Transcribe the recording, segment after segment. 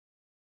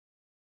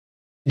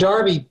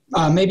Darby,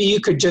 maybe you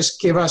could just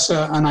give us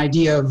an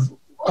idea of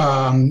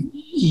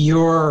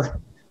your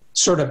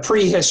sort of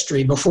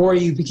prehistory before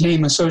you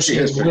became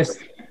associated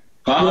with.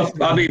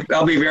 I'll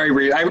be very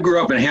brief. I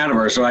grew up in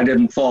Hanover, so I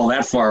didn't fall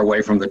that far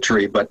away from the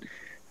tree, but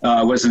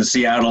was in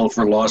Seattle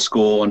for law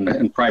school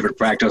and private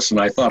practice, and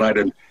I thought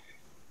in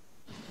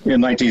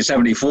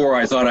 1974,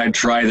 I thought I'd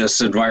try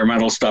this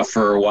environmental stuff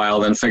for a while,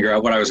 then figure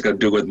out what I was going to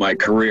do with my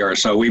career.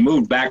 So we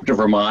moved back to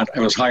Vermont. I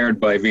was hired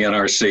by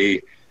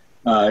VNRC.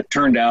 It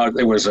turned out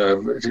it was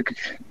a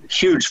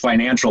huge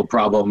financial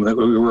problem that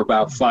we were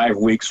about 5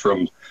 weeks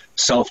from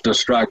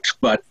self-destruct,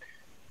 but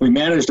we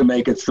managed to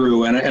make it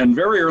through. And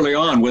very early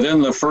on,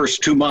 within the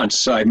first 2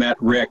 months, I met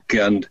Rick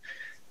and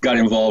got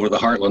involved with the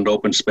Heartland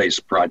Open Space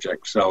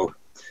Project. So,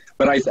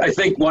 but I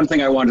think one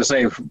thing I wanted to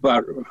say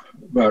about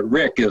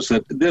Rick is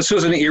that this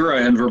was an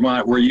era in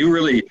Vermont where you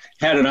really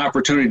had an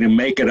opportunity to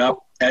make it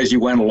up as you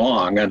went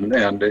along.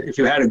 And if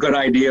you had a good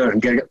idea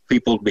and get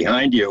people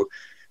behind you,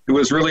 it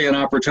was really an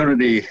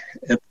opportunity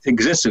that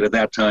existed at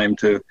that time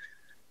to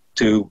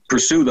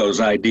pursue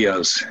those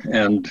ideas.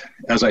 And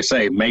as I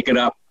say, make it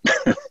up.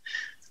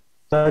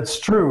 That's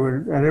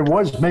true. And it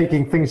was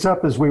making things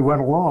up as we went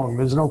along.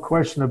 There's no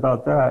question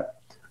about that.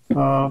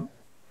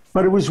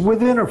 But it was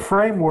within a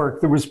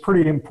framework that was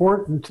pretty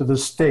important to the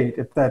state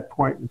at that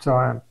point in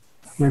time.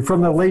 I mean,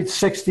 from the late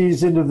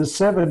 60s into the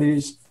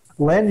 70s,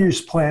 land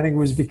use planning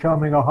was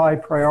becoming a high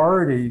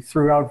priority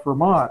throughout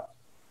Vermont.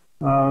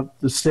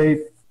 The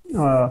state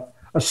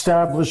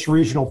established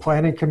regional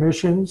planning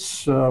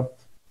commissions. At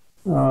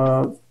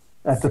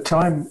the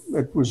time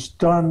it was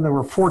done, there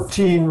were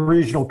 14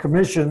 regional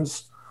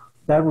commissions.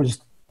 That was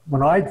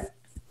when I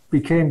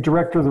became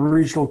director of the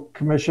regional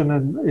commission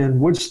in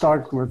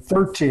Woodstock. There were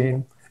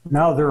 13.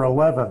 Now there are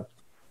 11.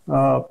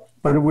 But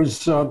it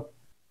was a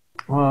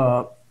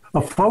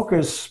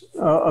focus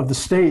of the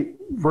state,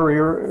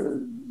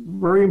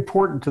 very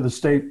important to the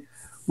state,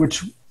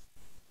 which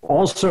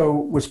also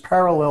was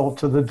parallel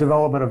to the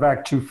development of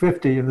Act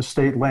 250 in the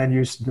state land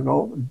use and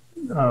development,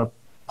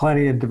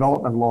 planning and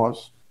development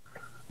laws.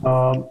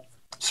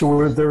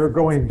 So they were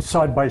going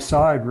side by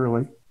side,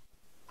 really.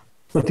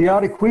 But the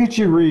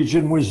Ottauquechee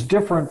region was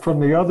different from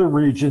the other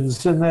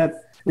regions in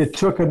that it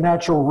took a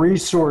natural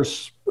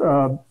resource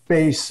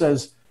base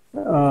as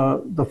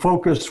the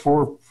focus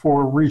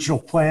for regional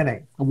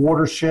planning, a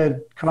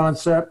watershed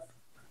concept,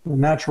 a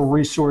natural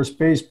resource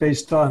base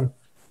based on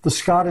the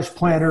Scottish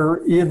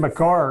planner Ian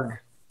McGarg.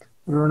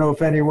 I don't know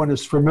if anyone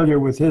is familiar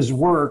with his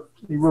work.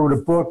 He wrote a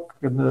book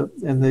in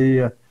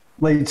the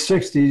late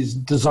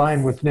 60s,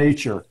 Design with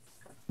Nature,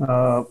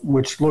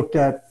 which looked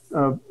at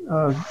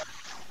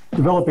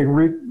developing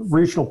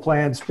regional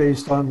plans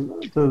based on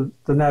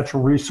the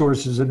natural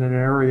resources in an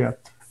area.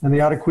 And the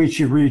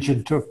Ottauquechee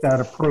region took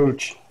that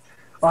approach.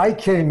 I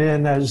came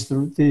in as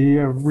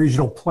the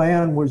regional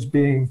plan was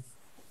being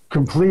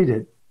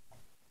completed.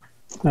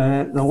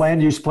 The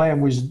land use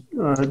plan was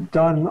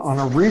done on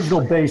a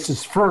regional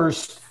basis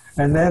first,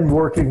 and then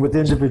working with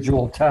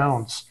individual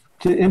towns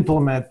to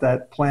implement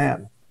that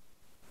plan.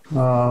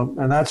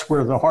 And that's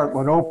where the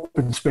Heartland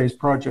Open Space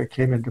Project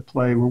came into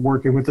play. We're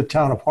working with the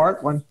town of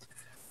Heartland.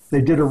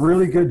 They did a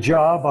really good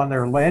job on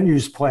their land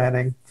use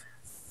planning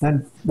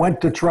and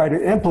went to try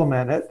to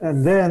implement it.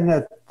 And then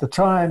at the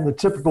time, the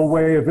typical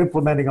way of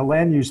implementing a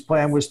land use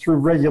plan was through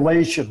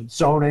regulation,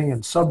 zoning,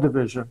 and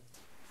subdivision.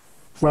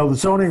 Well, the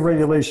zoning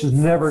regulations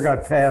never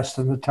got passed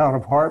in the town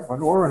of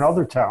Heartland or in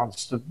other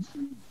towns,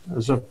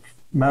 as a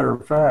matter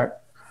of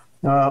fact.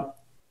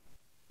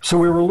 So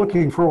we were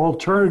looking for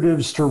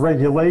alternatives to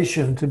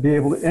regulation to be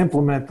able to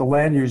implement the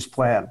land use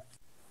plan.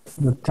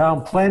 The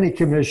Town Planning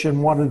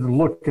Commission wanted to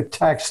look at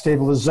tax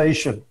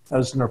stabilization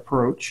as an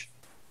approach.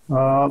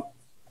 And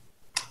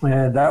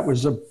that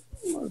was,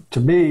 to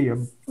me, a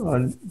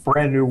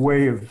brand new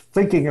way of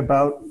thinking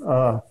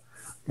about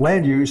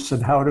land use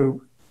and how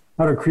to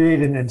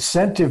create an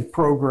incentive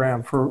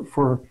program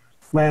for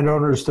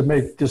landowners to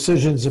make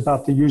decisions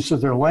about the use of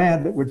their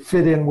land that would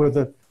fit in with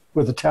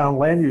a town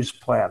land use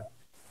plan.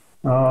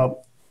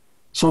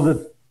 So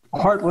the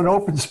Heartland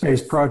Open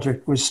Space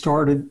Project was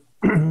started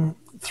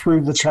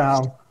through the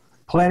town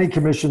planning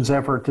commission's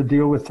effort to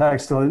deal with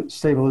tax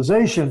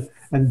stabilization,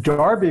 and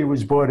Darby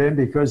was brought in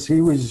because he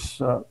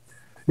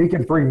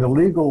could bring the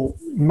legal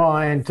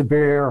mind to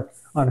bear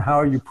on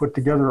how you put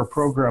together a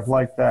program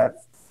like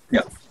that.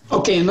 Yeah.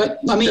 Okay, and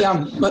let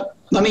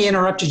me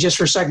interrupt you just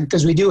for a second,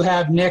 because we do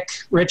have Nick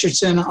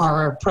Richardson,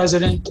 our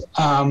president,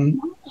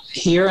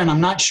 here, and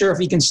I'm not sure if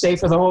he can stay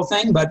for the whole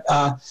thing, but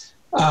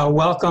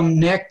welcome,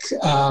 Nick.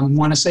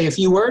 Want to say a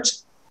few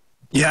words?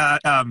 Yeah,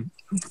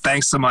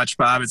 thanks so much,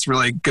 Bob. It's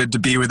really good to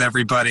be with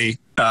everybody.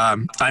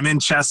 I'm in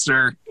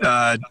Chester,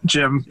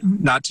 Jim,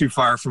 not too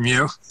far from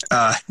you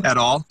at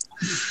all.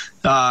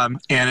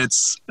 And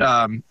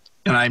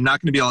I'm not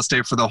going to be able to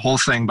stay for the whole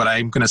thing, but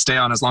I'm going to stay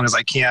on as long as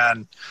I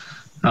can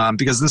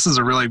because this is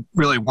a really,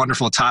 really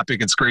wonderful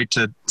topic. It's great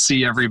to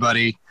see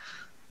everybody.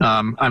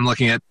 I'm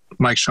looking at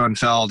Mike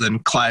Schoenfeld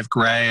and Clive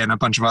Gray and a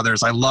bunch of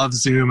others. I love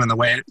Zoom and the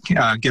way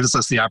it gives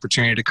us the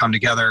opportunity to come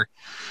together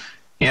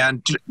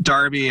And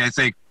Darby, I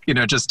think,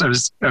 just I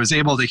was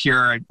able to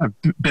hear, I've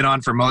been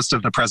on for most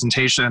of the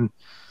presentation,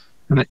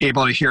 and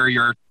able to hear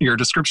your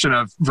description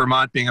of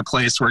Vermont being a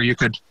place where you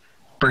could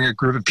bring a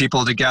group of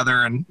people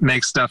together and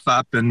make stuff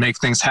up and make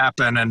things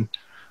happen. And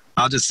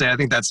I'll just say, I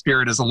think that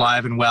spirit is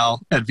alive and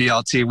well at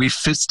VLT. We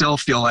still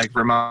feel like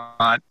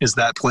Vermont is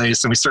that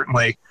place, and we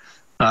certainly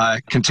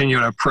continue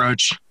to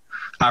approach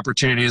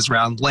opportunities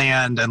around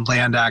land and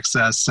land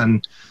access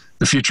and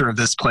the future of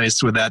this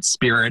place with that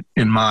spirit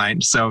in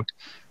mind. So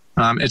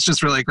it's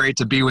just really great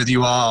to be with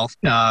you all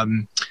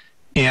and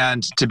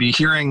to be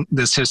hearing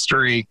this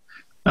history,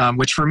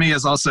 which for me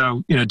is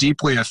also,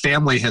 deeply a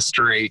family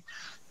history.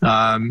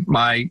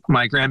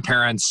 My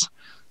grandparents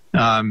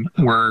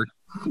were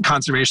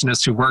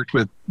conservationists who worked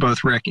with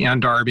both Rick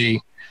and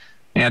Darby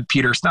and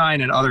Peter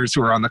Stein and others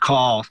who are on the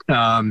call.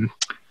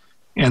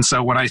 And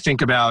so when I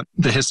think about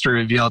the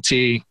history of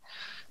VLT,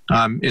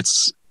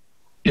 it's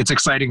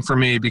exciting for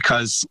me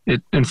because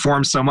it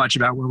informs so much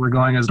about where we're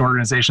going as an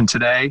organization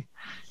today.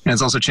 And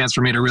it's also a chance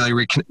for me to really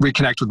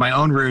reconnect with my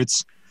own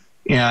roots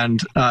and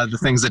the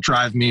things that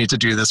drive me to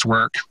do this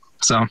work.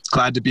 So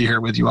glad to be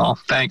here with you all.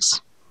 Thanks.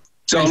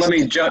 So let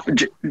me jump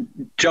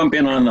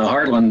in on the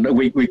Heartland.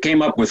 We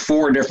came up with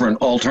 4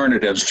 different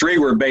alternatives. 3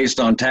 were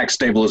based on tax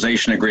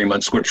stabilization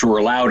agreements, which were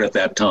allowed at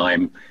that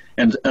time,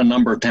 and a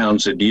number of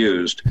towns had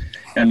used.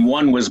 And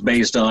 1 was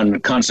based on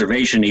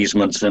conservation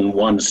easements in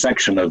one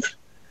section of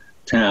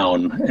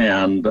town.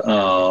 And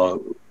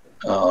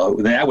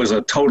that was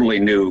a totally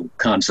new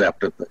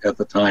concept at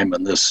the time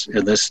in this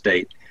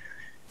state.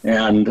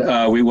 And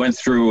we went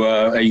through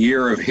a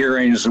year of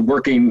hearings,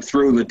 working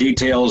through the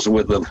details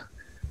with the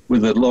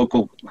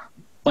local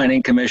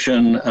planning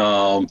commission,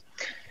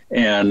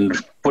 and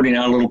putting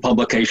out a little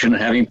publication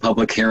and having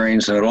public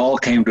hearings, and it all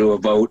came to a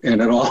vote, and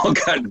it all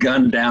got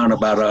gunned down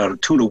about a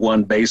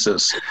 2-to-1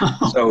 basis.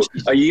 So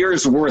a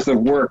year's worth of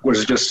work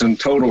was just in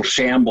total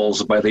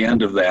shambles by the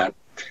end of that.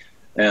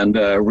 And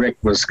Rick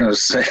was going to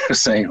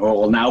say, oh,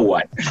 well, now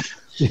what?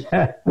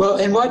 Yeah. Well,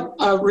 and what,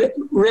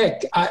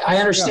 Rick, I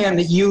understand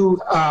that you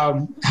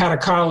had a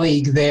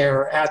colleague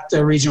there at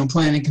the Regional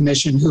Planning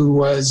Commission who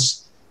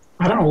was,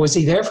 I don't know, was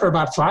he there for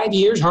about 5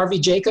 years, Harvey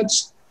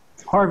Jacobs?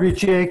 Harvey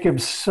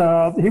Jacobs,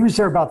 he was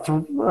there about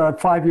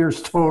 5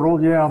 years total,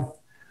 yeah.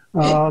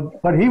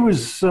 But he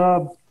was,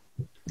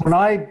 when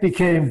I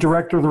became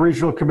director of the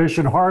Regional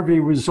Commission,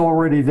 Harvey was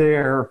already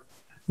there.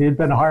 He had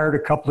been hired a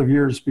couple of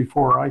years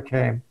before I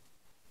came.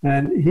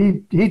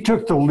 And he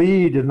took the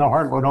lead in the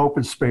Heartland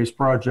Open Space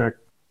Project,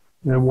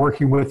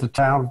 working with the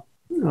town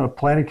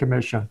planning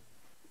commission.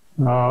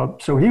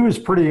 So he was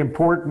pretty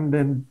important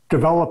in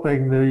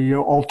developing the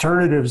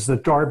alternatives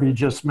that Darby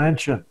just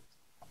mentioned.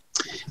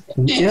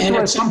 Well,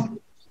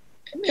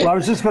 I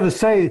was just going to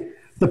say,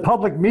 the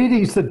public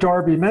meetings that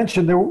Darby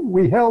mentioned,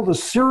 we held a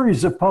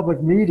series of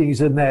public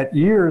meetings in that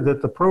year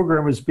that the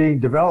program was being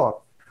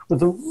developed,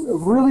 with a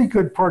really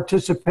good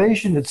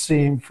participation, it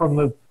seemed, from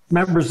the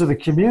members of the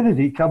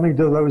community coming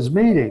to those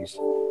meetings.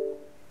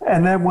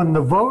 And then when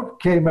the vote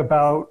came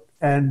about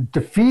and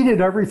defeated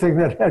everything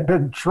that had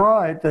been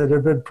tried, that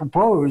had been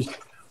proposed,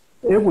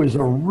 it was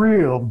a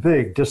real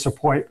big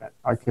disappointment,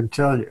 I can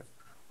tell you.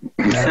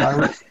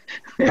 And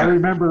I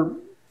remember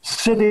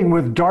sitting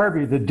with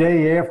Darby the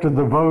day after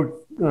the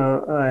vote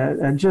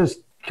and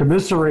just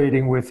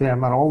commiserating with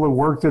him on all the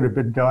work that had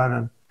been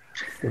done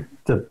and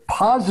the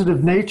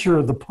positive nature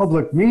of the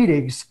public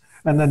meetings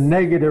and the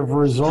negative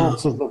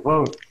results of the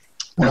vote.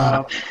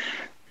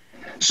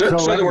 So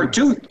there were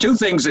two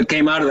things that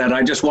came out of that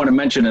I just want to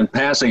mention in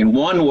passing.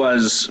 One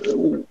was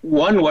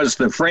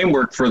the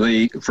framework for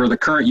the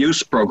current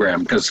use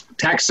program, because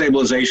tax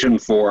stabilization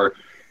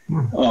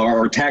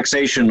or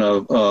taxation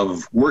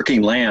of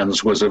working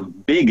lands was a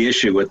big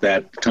issue at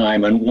that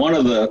time, and one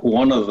of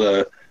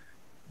the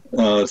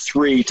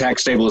 3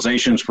 tax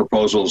stabilizations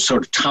proposals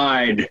sort of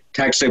tied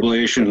tax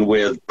stabilization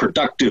with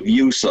productive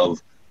use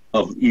of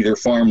either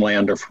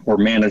farmland or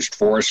managed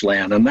forest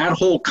land. And that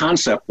whole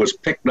concept was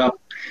picked up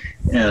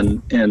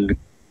and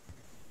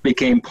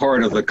became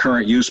part of the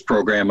current use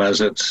program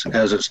as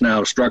it's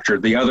now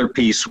structured. The other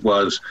piece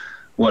was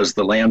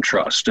the land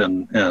trust.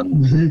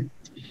 And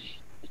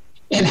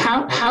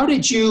how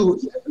did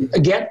you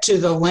get to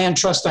the land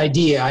trust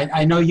idea?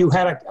 I know you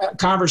had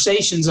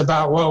conversations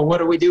about, well, what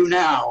do we do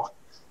now?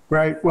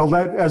 Right. Well,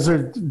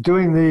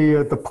 doing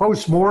the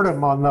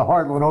postmortem on the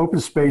Heartland Open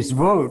Space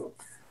vote,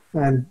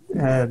 and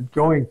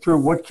going through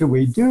what can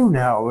we do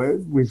now.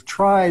 We've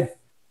tried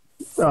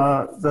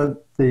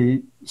the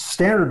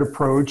standard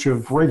approach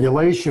of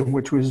regulation,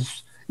 which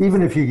was,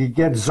 even if you could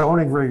get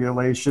zoning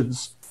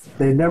regulations,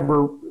 they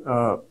never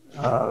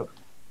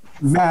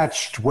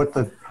matched what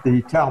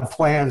the town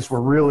plans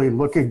were really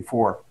looking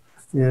for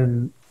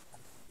in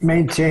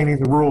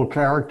maintaining the rural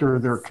character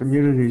of their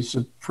communities.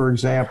 For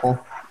example,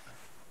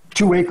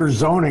 2-acre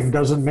zoning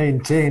doesn't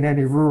maintain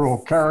any rural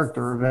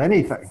character of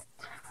anything.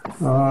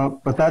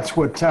 But that's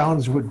what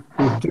towns would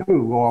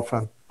do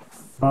often.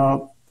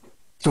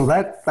 So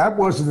that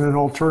wasn't an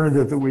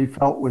alternative that we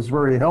felt was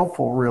very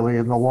helpful, really,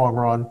 in the long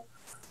run.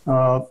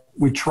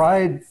 We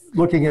tried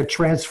looking at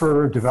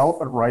transfer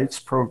development rights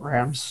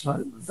programs.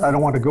 I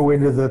don't want to go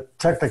into the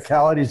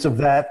technicalities of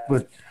that,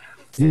 but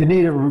you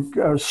need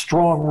a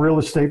strong real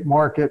estate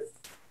market,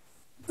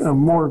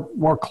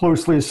 more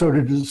closely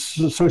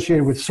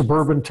associated with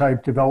suburban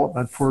type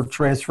development for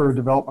transfer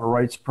development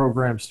rights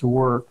programs to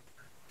work.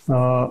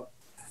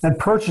 And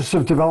purchase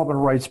of development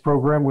rights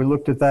program, we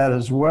looked at that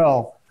as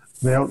well.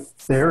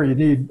 There you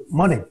need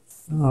money,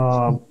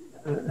 and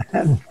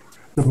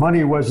the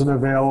money wasn't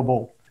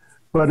available.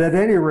 But at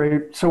any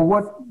rate, so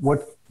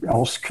what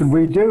else can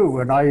we do?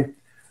 And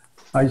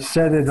I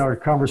said in our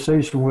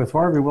conversation with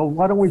Harvey, well,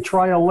 why don't we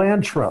try a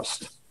land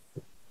trust?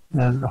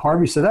 And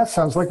Harvey said, that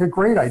sounds like a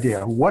great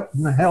idea. What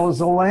in the hell is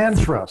a land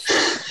trust?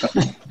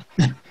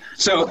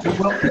 So,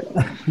 well,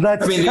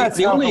 that's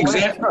the only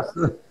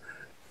example.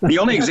 The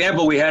only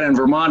example we had in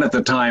Vermont at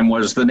the time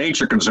was the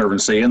Nature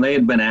Conservancy, and they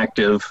had been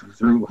active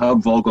through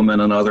Hub,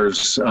 Vogelman, and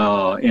others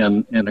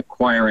in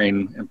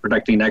acquiring and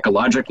protecting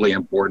ecologically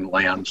important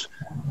lands.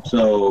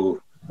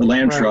 So the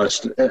Land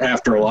Trust,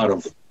 after a lot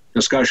of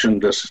discussion,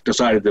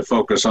 decided to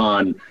focus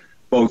on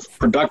both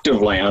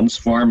productive lands,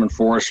 farm and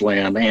forest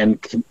land, and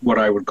what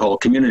I would call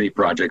community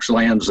projects,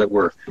 lands that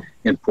were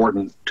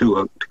important to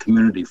a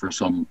community for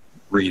some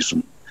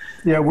reason.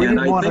 Yeah,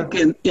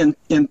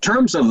 in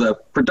terms of the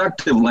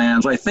productive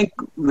lands, I think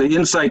the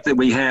insight that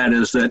we had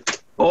is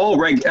that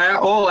all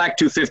Act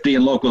 250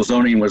 and local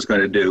zoning was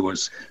going to do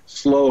was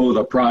slow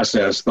the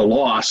process, the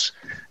loss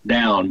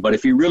down. But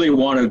if you really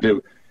wanted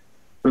to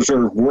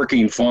preserve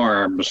working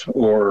farms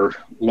or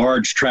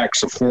large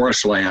tracts of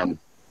forest land,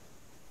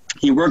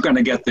 you weren't going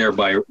to get there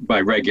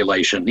by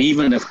regulation.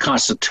 Even if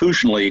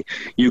constitutionally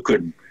you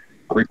could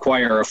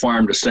require a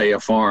farm to stay a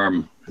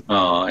farm,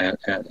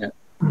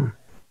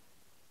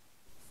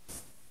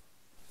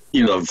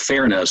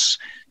 fairness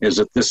is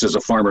that this is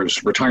a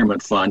farmer's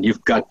retirement fund.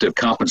 You've got to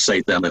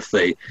compensate them if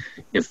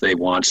they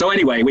want. So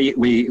anyway,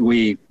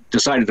 we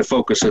decided to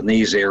focus in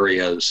these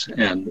areas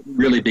and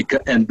really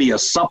be a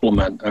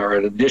supplement or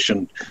an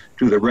addition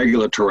to the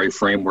regulatory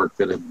framework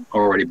that had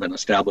already been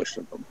established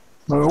in them.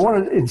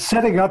 In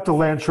setting up the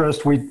land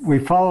trust, we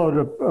followed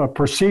a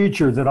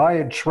procedure that I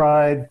had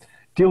tried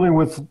dealing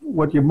with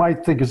what you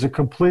might think is a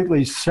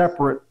completely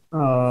separate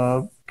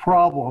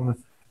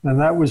problem, and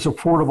that was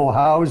affordable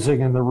housing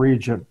in the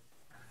region.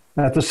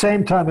 At the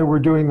same time that we're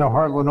doing the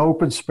Heartland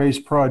Open Space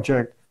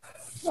Project,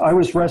 I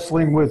was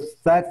wrestling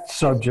with that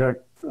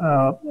subject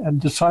and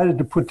decided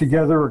to put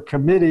together a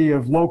committee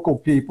of local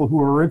people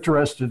who are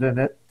interested in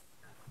it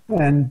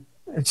and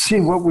see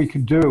what we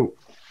could do.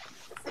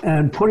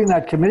 And putting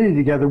that committee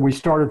together, we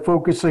started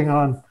focusing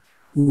on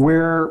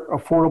where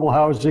affordable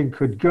housing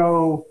could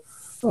go,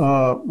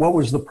 what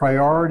was the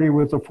priority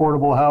with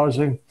affordable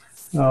housing.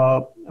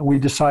 We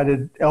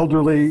decided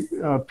elderly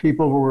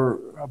people who were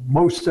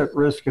most at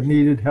risk and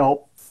needed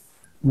help.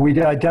 We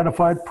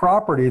identified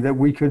property that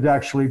we could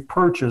actually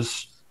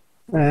purchase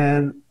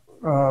and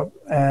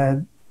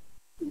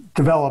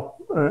develop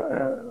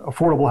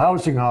affordable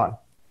housing on.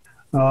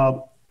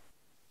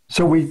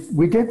 So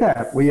we did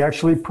that. We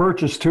actually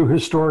purchased 2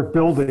 historic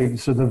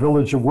buildings in the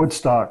village of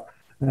Woodstock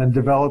and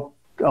developed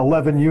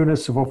 11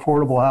 units of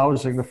affordable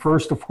housing, the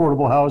first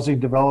affordable housing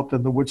developed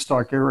in the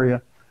Woodstock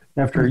area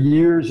after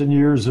years and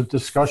years of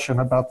discussion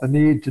about the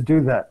need to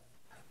do that.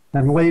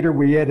 And later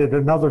we added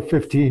another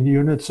 15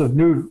 units of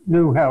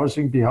new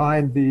housing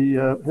behind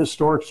the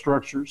historic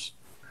structures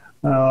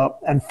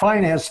and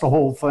financed the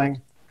whole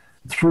thing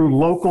through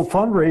local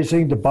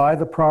fundraising to buy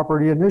the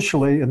property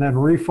initially and then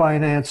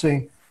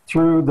refinancing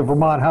through the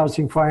Vermont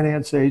Housing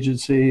Finance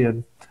Agency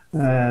and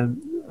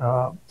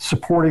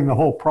supporting the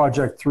whole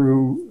project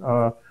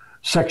through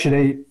Section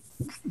 8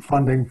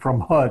 funding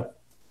from HUD.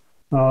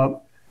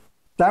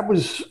 That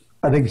was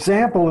an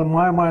example in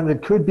my mind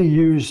that could be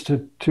used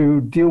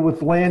to deal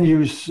with land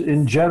use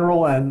in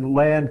general and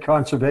land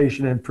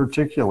conservation in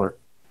particular.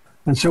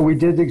 And so we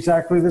did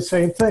exactly the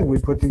same thing. We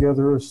put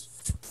together a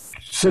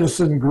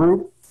citizen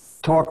group,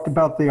 talked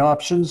about the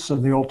options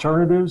and the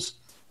alternatives,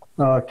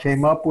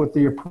 came up with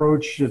the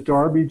approach that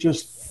Darby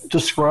just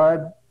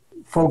described,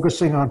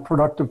 focusing on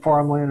productive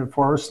farmland and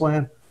forest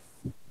land,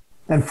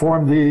 and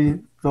formed the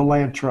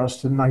Land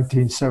Trust in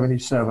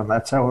 1977.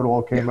 That's how it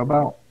all came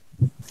about.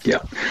 Yeah,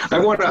 I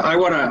want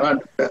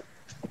to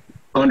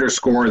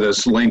underscore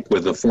this link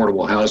with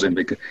affordable housing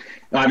because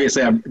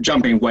obviously I'm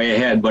jumping way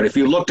ahead, but if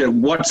you looked at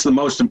what's the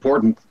most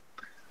important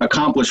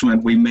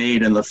accomplishment we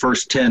made in the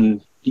first 10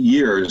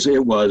 years,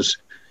 it was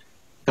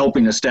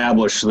helping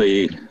establish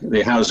the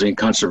Housing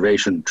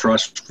Conservation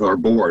Trust or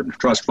Board,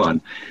 Trust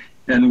Fund.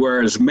 And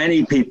whereas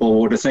many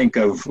people would think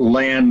of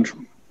land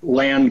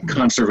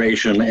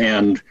conservation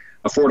and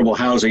affordable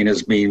housing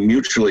as being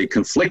mutually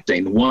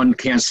conflicting, one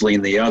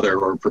canceling the other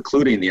or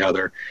precluding the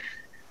other,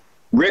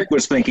 Rick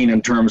was thinking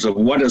in terms of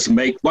what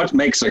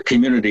makes a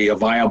community a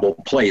viable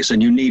place,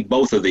 and you need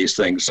both of these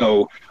things.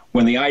 So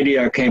when the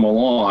idea came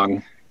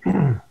along,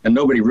 and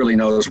nobody really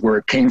knows where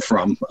it came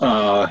from,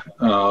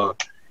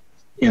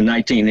 in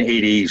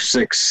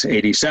 1986,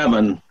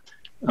 87,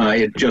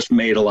 it just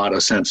made a lot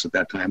of sense at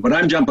that time. But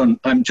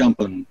I'm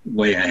jumping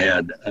way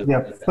ahead.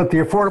 Yeah, but the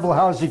affordable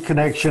housing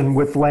connection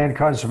with land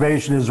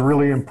conservation is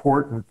really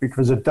important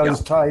because it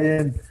does tie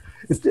in.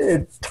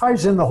 It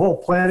ties in the whole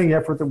planning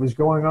effort that was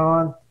going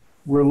on.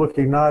 We're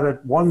looking not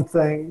at one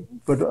thing,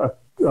 but a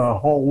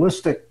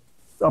holistic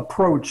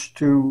approach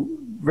to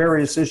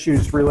various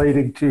issues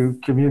relating to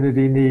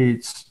community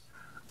needs.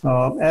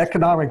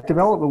 Economic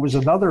development was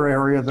another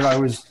area that I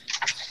was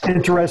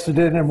interested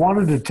in and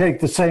wanted to take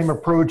the same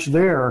approach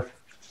there.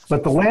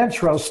 But the land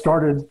trust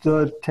started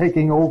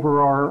taking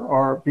over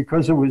our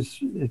because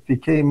it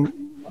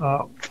became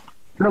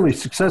fairly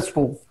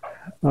successful,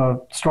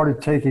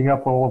 started taking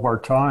up all of our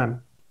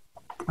time.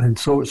 And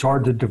so it's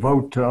hard to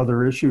devote to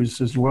other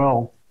issues as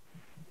well.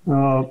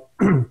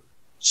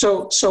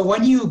 So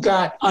when you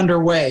got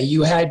underway,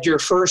 you had your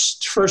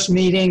first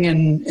meeting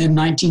in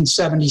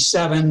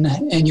 1977,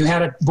 and you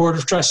had a board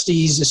of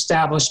trustees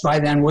established by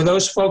then. Were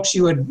those folks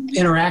you had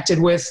interacted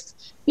with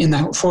in the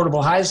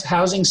affordable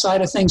housing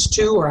side of things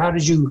too, or how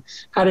did you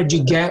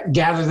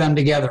gather them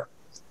together?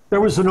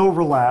 There was an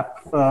overlap,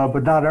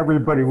 but not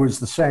everybody was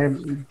the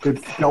same.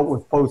 It dealt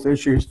with both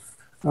issues.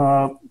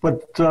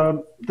 But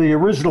the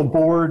original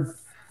board,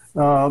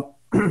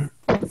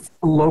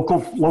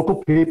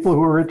 local people who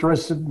were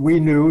interested, we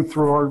knew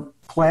through our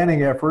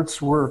planning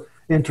efforts, were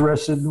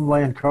interested in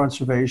land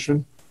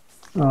conservation,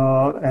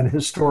 and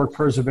historic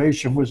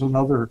preservation was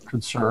another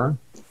concern.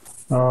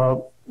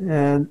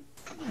 And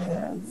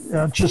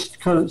just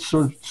kind of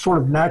sort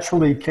of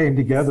naturally came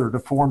together to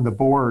form the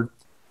board.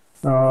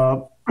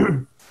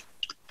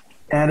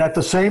 And at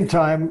the same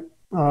time,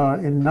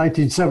 in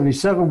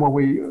 1977,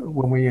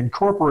 when we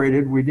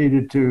incorporated, we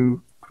needed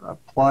to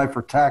apply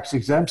for tax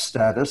exempt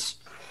status,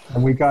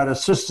 and we got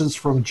assistance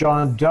from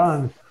John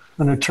Dunn,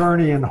 an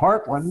attorney in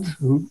Heartland,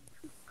 who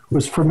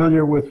was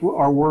familiar with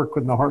our work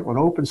in the Heartland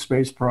Open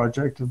Space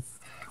Project, and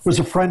was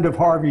a friend of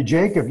Harvey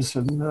Jacobs,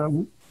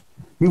 and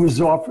he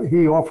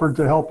offered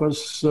to help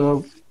us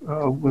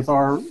with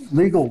our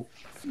legal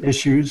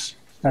issues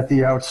at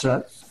the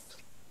outset,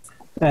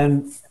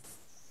 and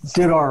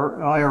did our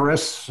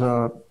IRS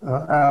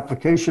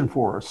application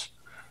for us,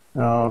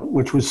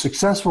 which was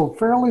successful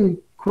fairly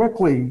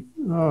quickly.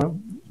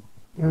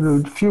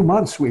 In a few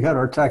months, we had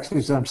our tax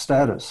exempt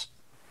status,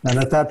 and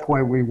at that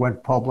point, we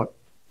went public.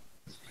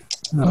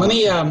 Let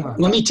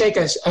me take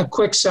a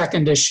quick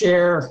second to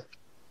share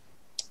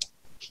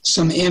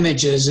some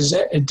images. Is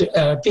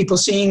people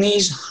seeing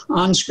these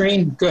on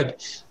screen?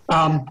 Good.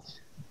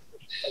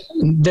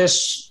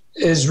 This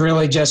is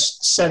really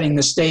just setting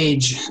the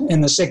stage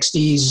in the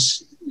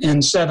 60s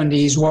and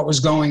 70s, what was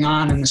going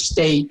on in the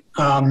state.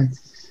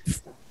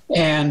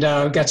 And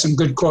got some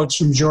good quotes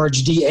from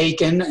George D.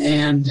 Aiken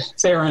and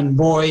Theron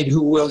Boyd,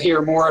 who we'll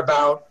hear more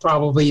about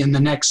probably in the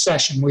next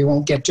session. We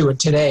won't get to it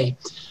today.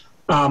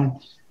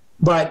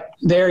 But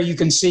there you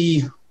can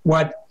see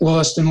what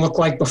Williston looked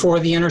like before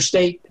the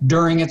interstate,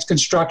 during its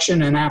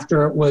construction, and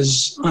after it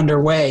was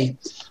underway.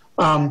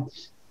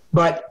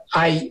 But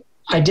I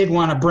did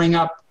want to bring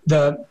up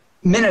the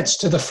minutes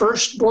to the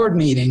first board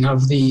meeting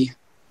of the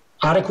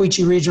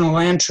Ottauquechee Regional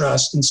Land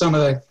Trust and some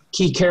of the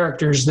key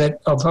characters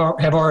that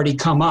have already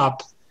come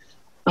up.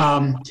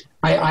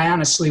 I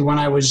honestly, when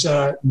I was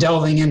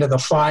delving into the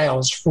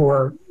files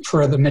for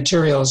the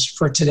materials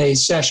for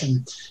today's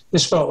session,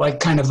 this felt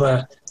like kind of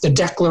the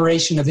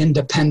Declaration of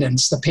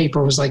Independence. The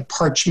paper was like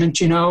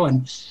parchment,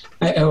 and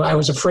I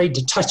was afraid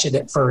to touch it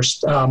at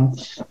first.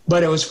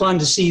 But it was fun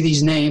to see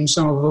these names,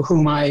 some of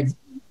whom I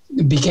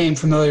became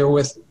familiar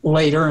with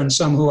later, and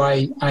some who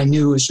I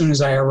knew as soon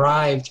as I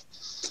arrived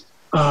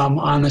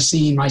on the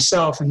scene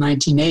myself in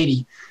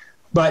 1980.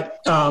 But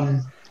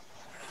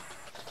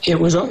it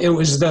was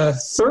the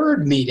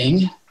third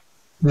meeting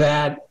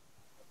that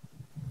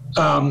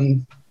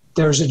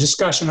there was a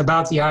discussion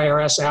about the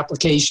IRS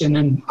application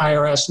and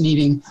IRS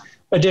needing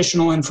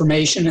additional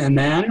information, and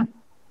then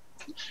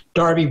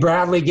Darby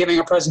Bradley giving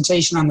a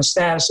presentation on the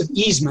status of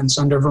easements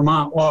under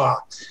Vermont law.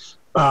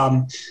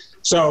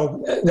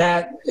 So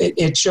that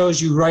it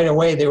shows you right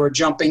away they were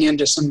jumping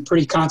into some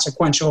pretty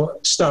consequential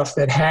stuff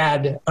that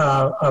had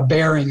a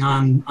bearing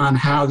on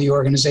how the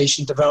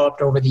organization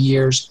developed over the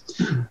years.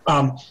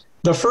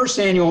 The first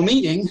annual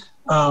meeting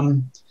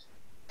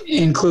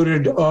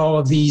included all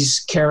of these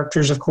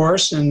characters, of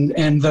course,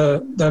 and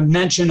the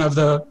mention of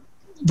the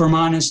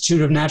Vermont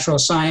Institute of Natural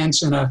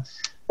Science and a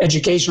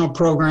educational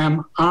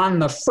program on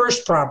the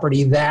first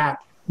property that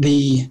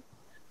the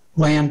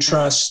Land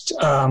Trust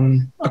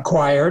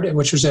acquired,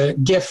 which was a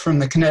gift from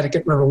the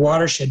Connecticut River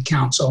Watershed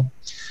Council.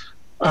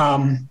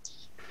 And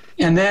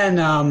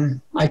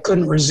then I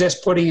couldn't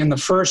resist putting in the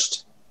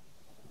first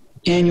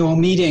annual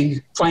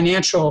meeting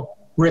financial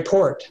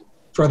report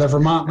for the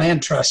Vermont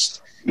Land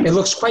Trust. It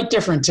looks quite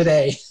different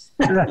today.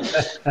 But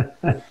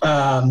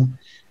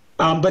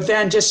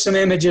then just some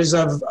images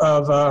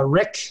of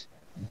Rick,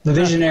 the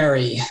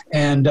visionary,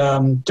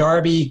 and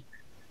Darby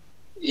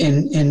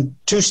in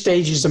two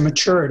stages of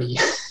maturity.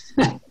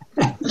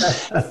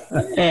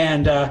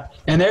 And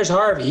there's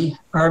Harvey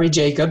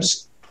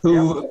Jacobs,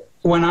 who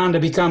went on to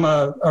become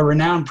a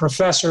renowned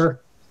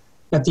professor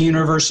at the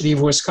University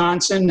of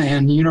Wisconsin,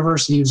 and the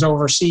university was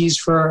overseas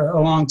for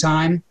a long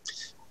time.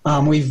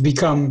 We've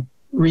become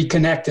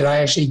reconnected. I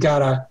actually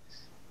got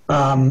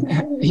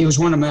he was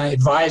one of my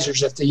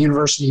advisors at the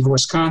University of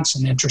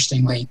Wisconsin,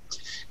 interestingly.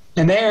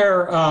 And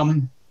there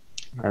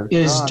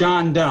is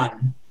John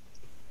Dunn,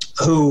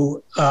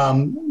 who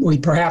we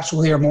perhaps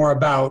will hear more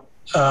about,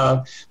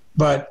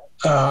 but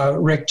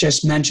Rick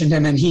just mentioned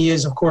him, and he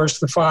is, of course,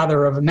 the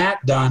father of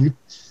Matt Dunn,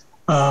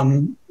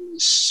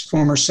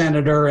 former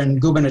senator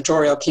and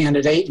gubernatorial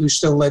candidate who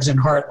still lives in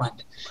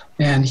Heartland.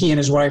 And he and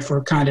his wife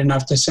were kind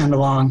enough to send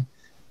along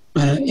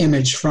an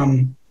image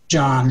from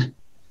John.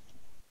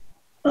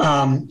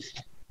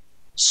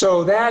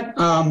 So that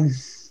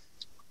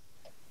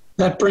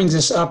brings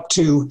us up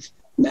to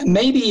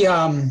maybe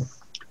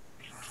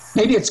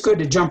it's good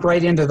to jump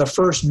right into the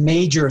first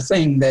major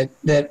thing that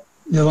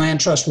the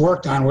Land Trust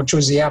worked on, which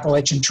was the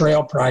Appalachian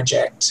Trail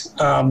Project.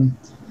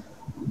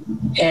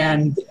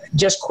 And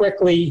just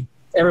quickly,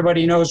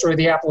 everybody knows where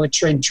the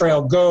Appalachian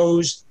Trail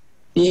goes.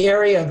 The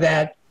area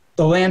that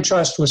the Land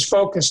Trust was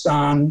focused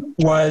on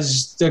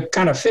was the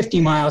kind of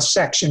 50-mile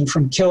section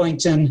from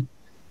Killington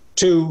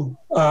to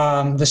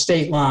the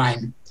state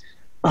line.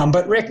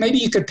 But Rick, maybe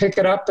you could pick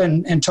it up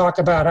and talk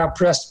about how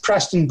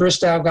Preston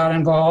Bristow got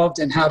involved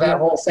and how that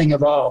whole thing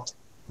evolved.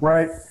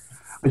 Right.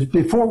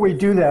 Before we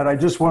do that, I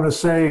just want to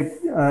say,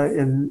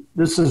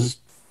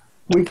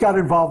 we got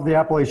involved in the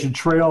Appalachian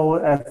Trail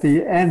at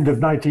the end of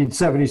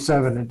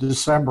 1977, in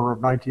December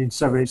of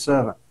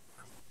 1977.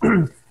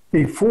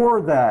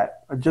 Before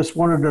that, I just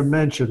wanted to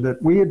mention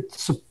that we had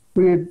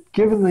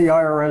given the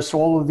IRS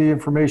all of the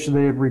information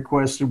they had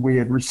requested. We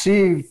had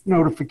received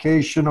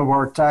notification of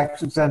our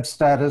tax-exempt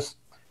status,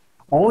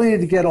 only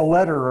to get a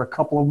letter a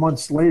couple of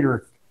months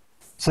later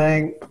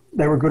saying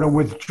they were going to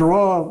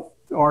withdraw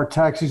our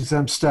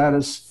tax-exempt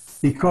status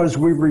because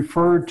we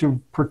referred to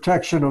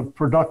protection of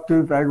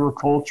productive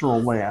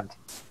agricultural land.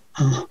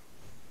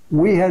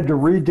 We had to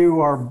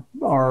redo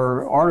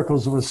our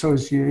articles of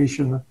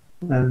association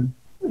and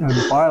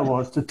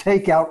bylaws to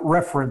take out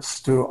reference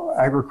to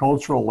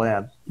agricultural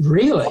land.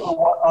 Really?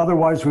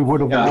 Otherwise, we would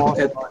have lost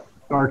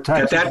our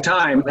tax. At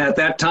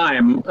that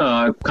time,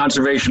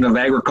 conservation of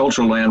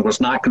agricultural land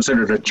was not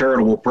considered a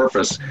charitable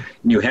purpose.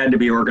 You had to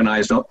be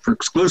organized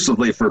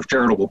exclusively for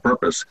charitable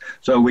purpose.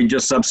 So we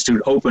just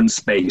substitute open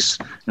space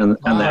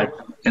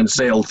and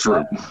sailed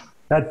through.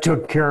 That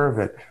took care of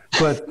it,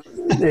 but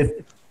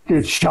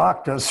it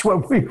shocked us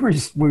when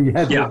we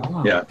had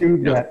to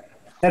do that.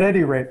 At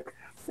any rate,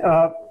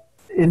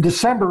 in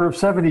December of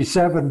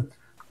 '77,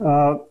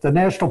 the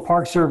National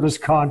Park Service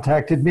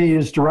contacted me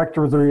as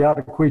director of the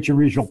Ottauquechee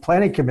Regional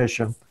Planning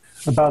Commission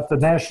about the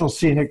National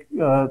Scenic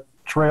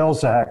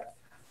Trails Act,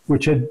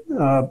 which had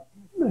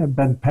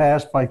been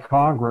passed by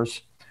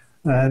Congress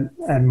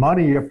and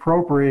money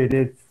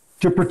appropriated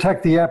to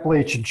protect the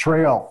Appalachian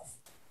Trail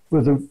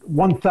with a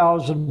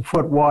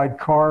 1,000-foot wide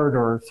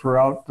corridor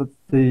throughout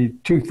the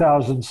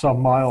 2,000 some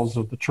miles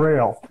of the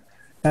trail.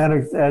 And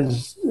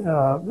as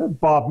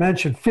Bob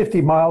mentioned,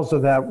 50 miles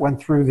of that went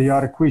through the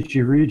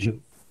Ottauquechee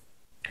region.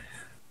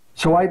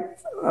 So I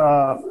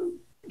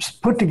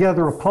put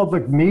together a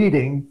public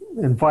meeting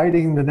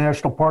inviting the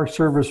National Park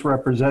Service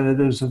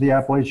representatives of the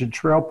Appalachian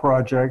Trail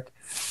Project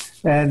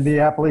and the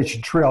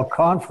Appalachian Trail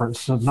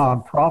Conference, a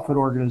nonprofit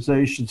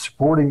organization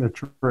supporting the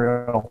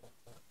trail,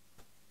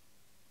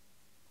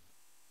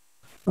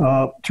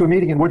 to a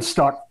meeting in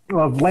Woodstock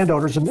of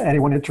landowners and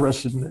anyone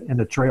interested in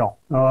the trail.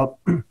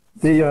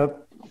 The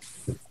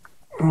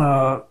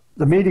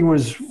meeting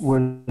was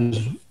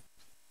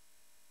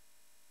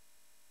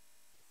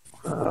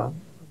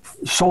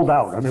sold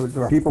out. I mean,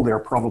 there were people there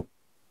probably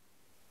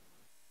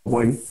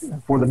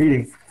for the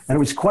meeting, and it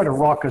was quite a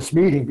raucous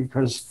meeting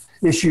because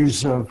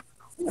issues of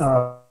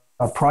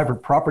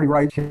private property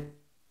rights.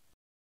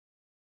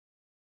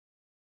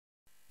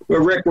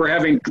 Well, Rick, we're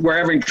having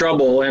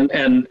trouble, and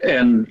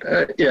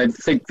I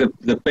think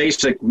the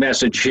basic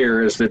message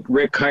here is that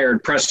Rick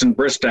hired Preston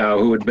Bristow,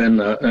 who had been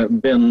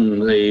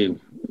the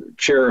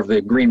chair of the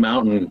Green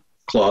Mountain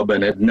Club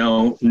and had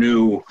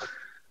knew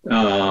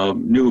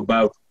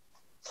about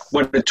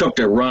what it took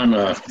to run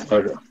a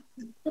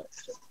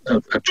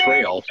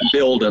trail,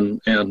 build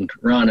and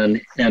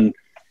run, and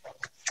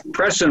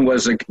Preston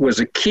was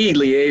a key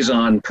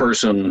liaison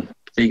person.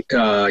 He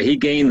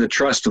gained the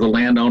trust of the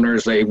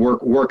landowners. They were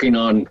working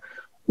on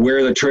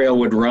where the trail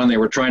would run. They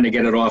were trying to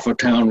get it off of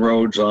town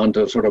roads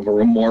onto sort of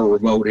more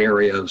remote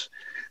areas.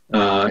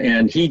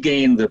 And he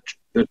gained the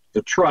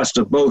trust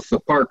of both the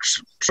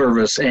Parks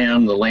Service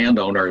and the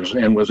landowners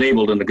and was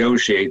able to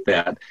negotiate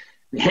that.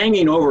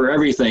 Hanging over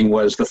everything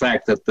was the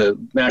fact that the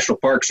National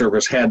Park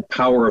Service had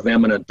power of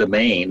eminent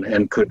domain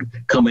and could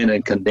come in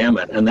and condemn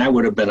it. And that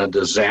would have been a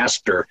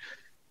disaster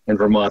in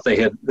Vermont.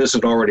 This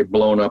had already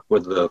blown up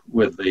with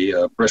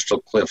the Bristol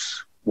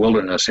Cliffs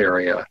wilderness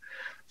area.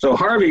 So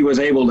Harvey was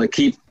able to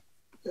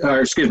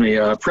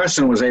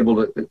Preston was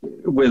able to,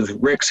 with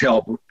Rick's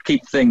help,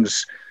 keep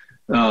things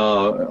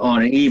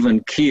on an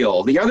even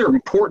keel. The other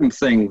important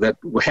thing that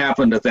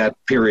happened at that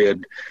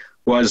period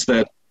was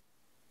that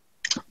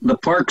the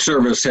Park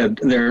Service had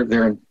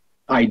their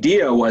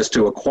idea was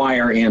to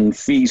acquire in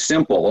fee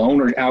simple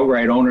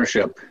outright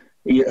ownership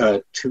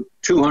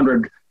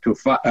 200 to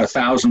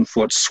 1,000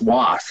 foot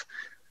swath.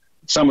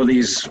 Some of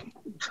these,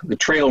 the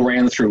trail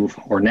ran through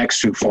or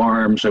next to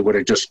farms. It would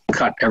have just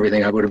cut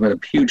everything. It would have been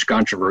a huge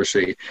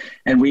controversy.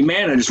 And we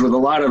managed with a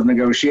lot of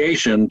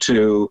negotiation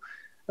to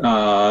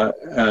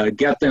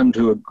get them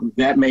to,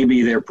 that may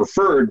be their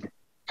preferred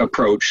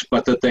approach,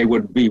 but that they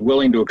would be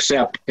willing to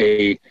accept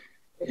a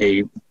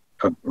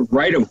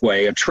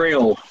right-of-way, a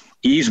trail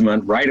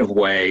easement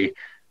right-of-way,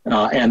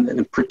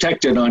 and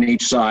protected on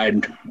each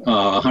side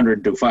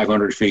 100 to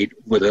 500 feet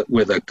with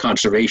a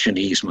conservation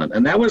easement.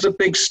 And that was a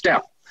big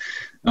step,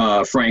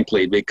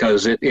 frankly,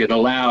 because it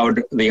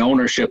allowed the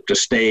ownership to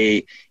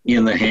stay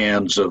in the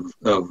hands of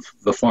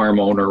the farm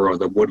owner or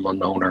the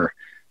woodland owner.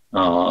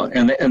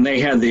 And they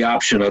had the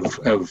option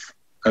of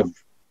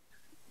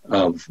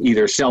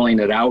either selling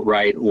it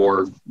outright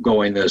or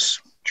going this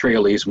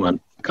trail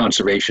easement,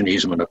 conservation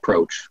easement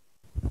approach.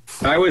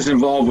 I was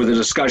involved with the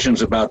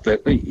discussions about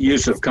the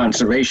use of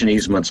conservation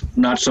easements,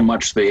 not so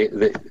much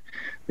the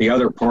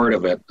other part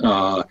of it,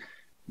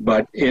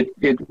 but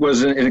it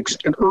was an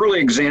early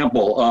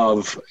example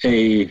of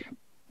a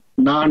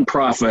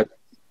nonprofit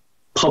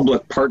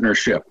public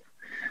partnership,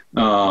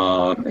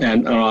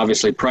 and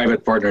obviously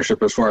private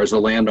partnership as far as the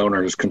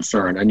landowner is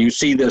concerned. And you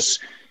see this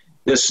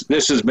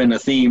has been a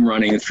theme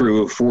running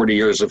through 40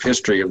 years of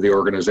history of the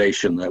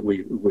organization, that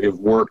we've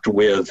worked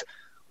with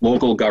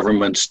local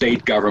government,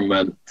 state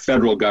government,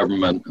 federal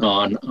government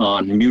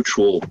on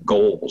mutual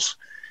goals.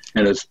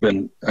 And it's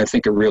been, I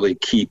think, a really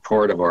key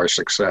part of our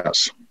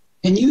success.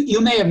 And you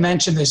may have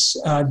mentioned this,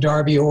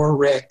 Darby or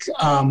Rick,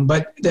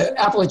 but the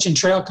Appalachian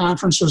Trail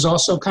Conference was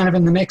also kind of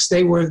in the mix.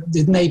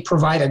 Didn't they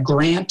provide a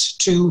grant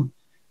to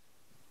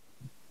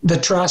the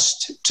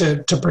trust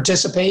to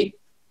participate?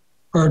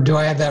 Or do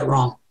I have that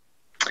wrong?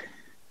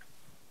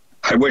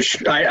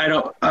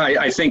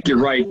 I think you're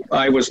right.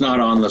 I was not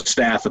on the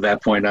staff at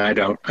that point. I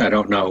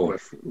don't know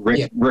if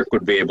Rick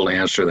would be able to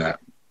answer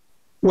that.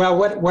 Well,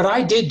 what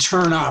I did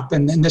turn up,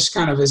 and this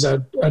kind of is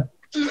a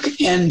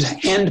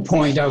end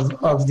point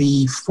of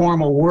the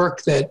formal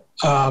work that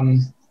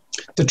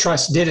the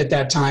trust did at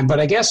that time. But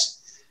I guess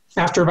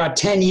after about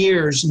 10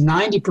 years,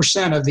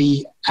 90% of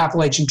the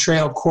Appalachian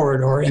Trail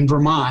corridor in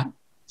Vermont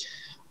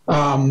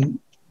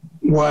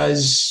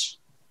was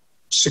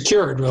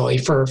secured, really,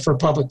 for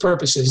public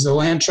purposes. The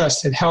Land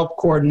Trust had helped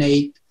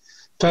coordinate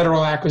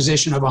federal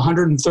acquisition of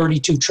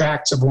 132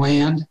 tracts of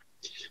land,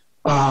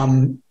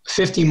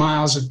 50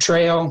 miles of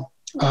trail,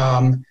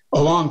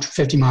 along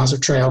 50 miles of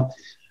trail,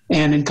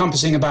 and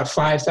encompassing about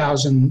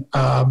 5,000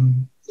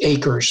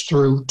 acres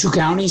through 2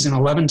 counties and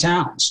 11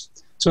 towns.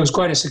 So it was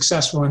quite a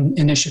successful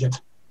initiative.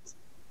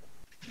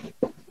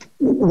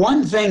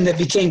 One thing that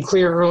became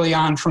clear early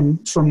on from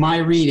my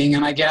reading,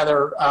 and I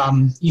gather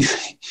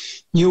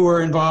you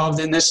were involved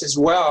in this as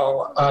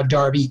well,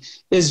 Darby,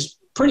 is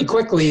pretty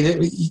quickly that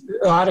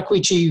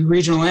Ottauquechee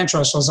Regional Land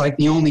Trust was like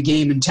the only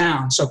game in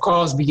town. So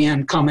calls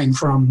began coming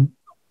from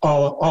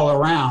all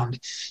around.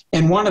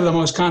 And one of the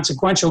most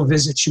consequential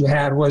visits you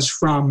had was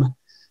from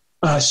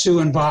Sue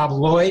and Bob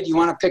Lloyd. You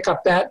want to pick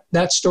up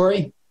that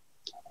story?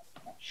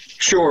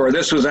 Sure.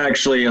 This was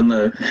actually in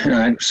the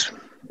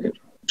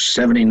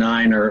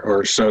 79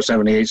 or so,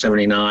 78,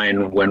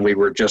 79, when we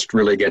were just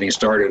really getting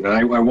started. And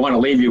I want to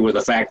leave you with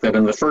the fact that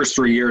in the first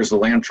 3 years, the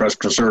Land Trust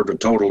conserved a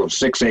total of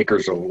 6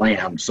 acres of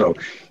land. So,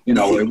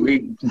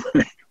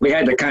 we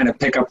had to kind of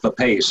pick up the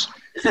pace.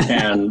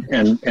 And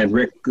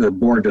Rick, the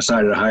board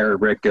decided to hire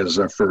Rick as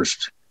our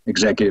first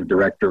executive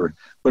director.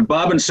 But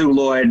Bob and Sue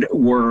Lloyd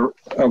were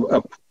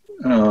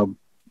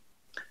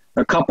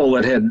a couple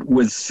that had,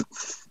 with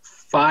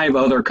 5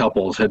 other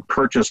couples, had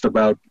purchased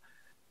about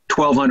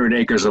 1,200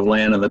 acres of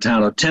land in the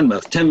town of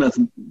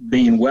Tinmouth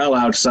being well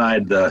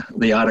outside the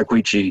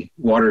Ottauquechee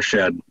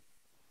watershed.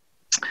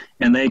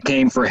 And they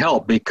came for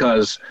help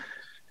because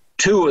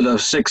 2 of the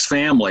 6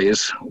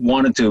 families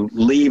wanted to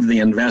leave the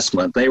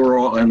investment. They were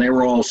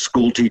all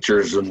school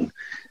teachers and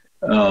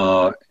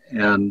were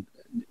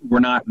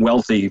not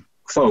wealthy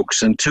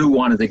folks. And 2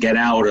 wanted to get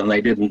out, and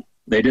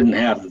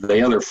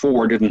the other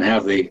 4 didn't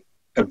have the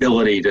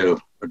ability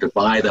to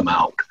buy them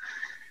out.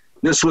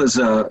 This was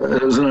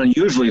it was an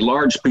unusually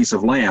large piece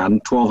of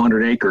land,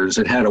 1,200 acres.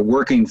 It had a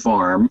working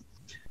farm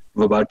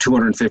of about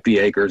 250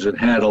 acres. It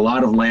had a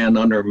lot of land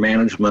under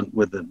management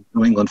with the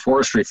New England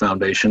Forestry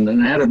Foundation,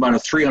 and it had about a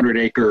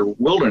 300-acre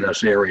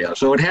wilderness area.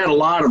 So it had a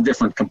lot of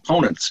different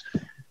components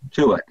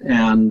to it.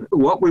 And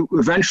what we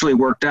eventually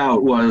worked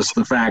out was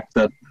the fact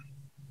that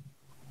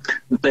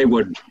they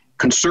would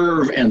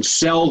conserve and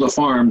sell the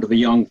farm to the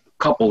young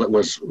couple that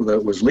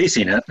was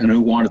leasing it and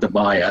who wanted to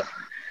buy it.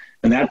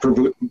 And that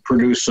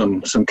produced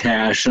some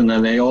cash. And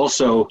then they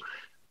also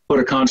put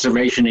a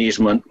conservation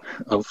easement,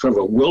 of sort of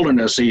a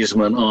wilderness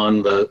easement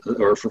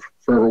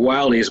for a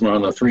wild easement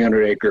on the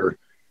 300-acre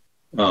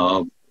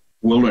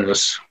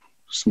wilderness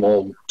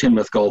small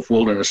Tinmouth Gulf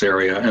wilderness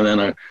area, and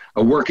then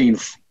a working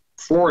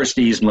forest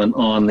easement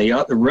on the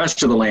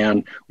rest of the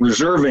land,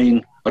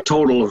 reserving a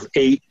total of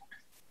 8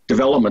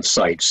 development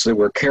sites that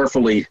were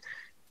carefully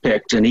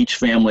picked, and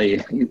each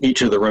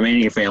of the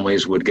remaining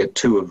families would get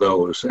 2 of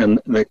those.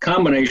 And the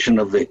combination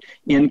of the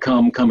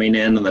income coming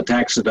in and the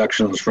tax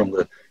deductions from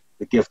the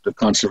gift of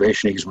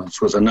conservation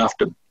easements was enough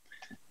to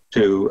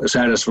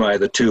satisfy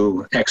the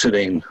 2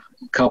 exiting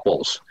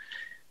couples.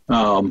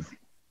 So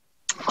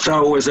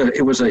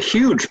it was a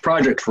huge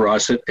project for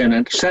us, and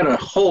it set a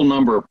whole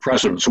number of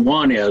precedents.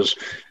 One is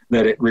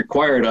that it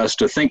required us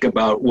to think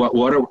about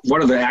what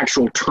are the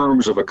actual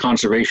terms of a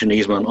conservation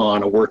easement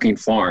on a working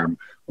farm,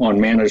 on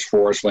managed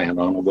forest land,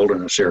 on a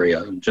wilderness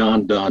area. And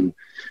John Dunn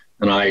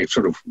and I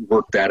sort of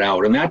worked that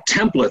out. And that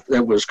template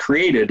that was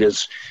created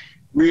is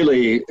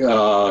really,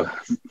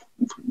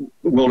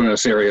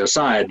 wilderness area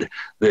aside,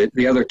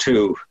 the other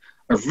 2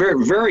 are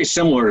very, very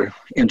similar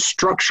in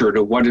structure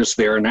to what is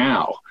there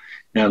now.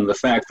 And the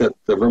fact that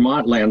the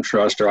Vermont Land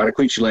Trust, or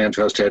Ottauquechee Land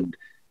Trust, had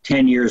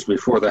 10 years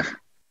before the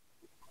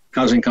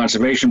Housing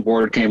Conservation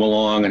Board came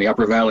along and the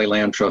Upper Valley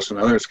Land Trust and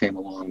others came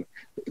along,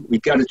 we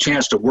got a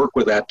chance to work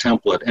with that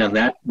template, and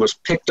that was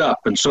picked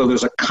up. And so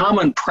there's a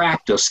common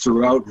practice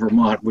throughout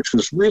Vermont, which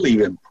was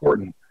really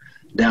important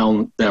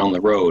down the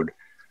road.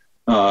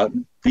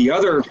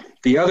 Another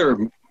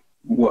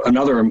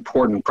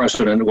important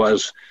precedent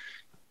was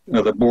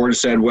the board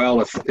said,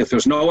 well, if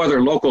there's no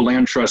other local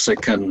land trust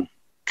that can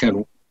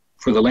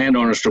for the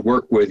landowners to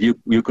work with,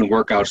 you can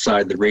work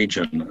outside the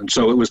region. And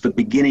so it was the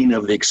beginning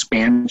of the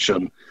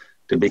expansion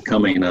to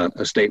becoming a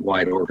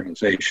statewide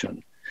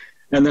organization.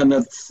 And then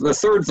the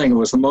third thing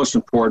was the most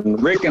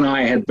important. Rick and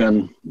I had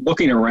been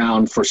looking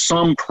around for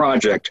some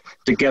project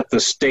to get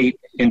the state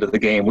into the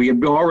game. We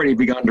had already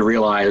begun to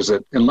realize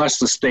that unless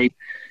the state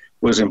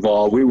was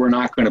involved, we were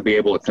not going to be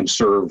able to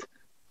conserve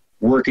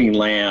working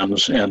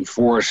lands and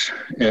forests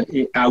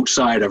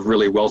outside of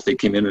really wealthy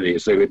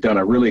communities. They had done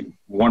a really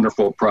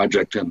wonderful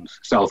project in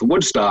South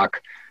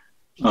Woodstock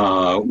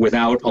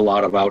without a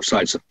lot of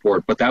outside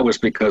support, but that was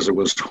because it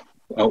was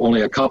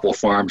only a couple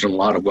farms and a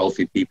lot of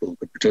wealthy people who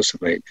could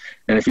participate.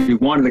 And if you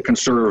wanted to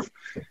conserve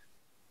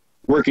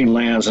working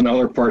lands in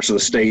other parts of the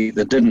state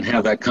that didn't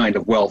have that kind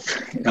of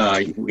wealth,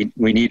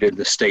 we needed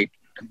the state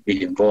to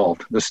be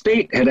involved. The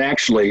state had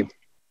actually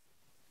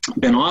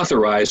been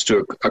authorized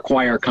to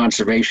acquire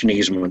conservation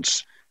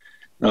easements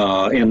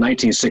in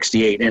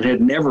 1968 and had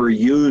never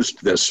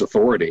used this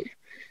authority.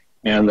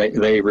 And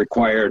they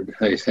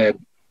had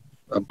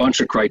a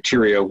bunch of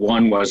criteria.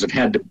 One was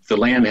the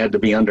land had to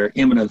be under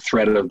imminent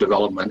threat of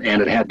development,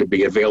 and it had to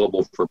be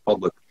available for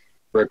public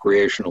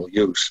recreational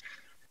use.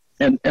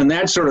 And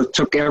that sort of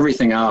took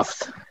everything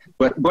off.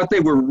 But what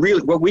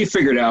we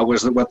figured out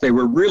was that what they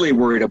were really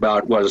worried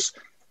about was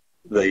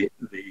the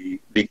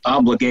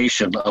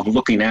obligation of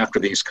looking after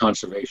these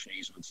conservation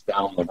easements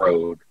down the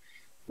road.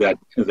 That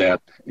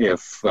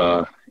if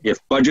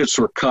budgets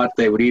were cut,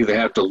 they would either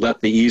have to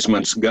let the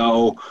easements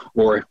go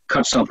or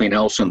cut something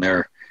else in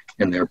their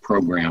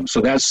program. So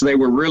they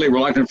were really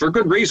reluctant, for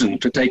good reason,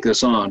 to take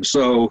this on.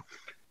 So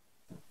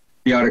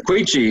the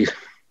Ottauquechee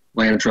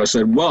Land Trust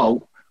said,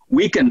 well,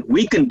 we can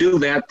do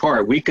that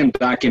part. We can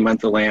document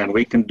the land.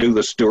 We can do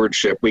the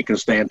stewardship. We can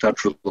stay in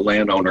touch with the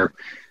landowner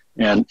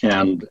and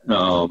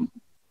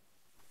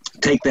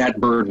take that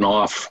burden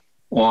off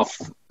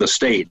the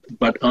state.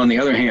 But on the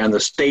other hand, the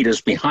state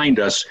is behind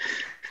us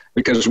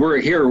because we're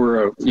a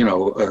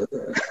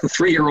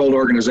three-year-old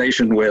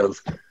organization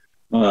with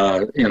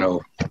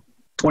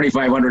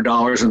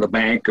 $2,500 in the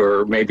bank,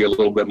 or maybe a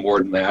little bit more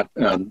than that,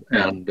 and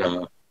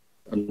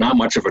not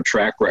much of a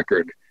track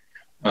record.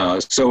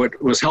 So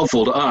it was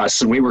helpful to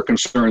us, and we were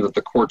concerned that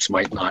the courts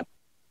might not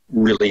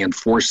really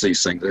enforce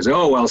these things. They say,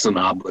 oh, well,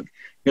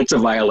 it's a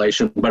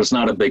violation, but it's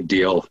not a big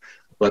deal.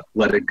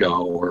 Let it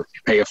go, or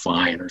pay a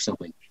fine or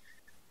something.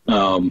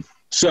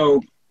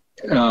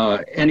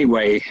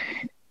 Anyway,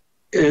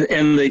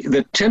 and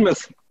the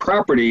Tinmouth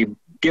property,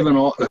 given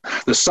all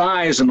the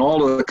size and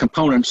all of the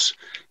components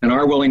and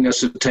our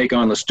willingness to take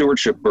on the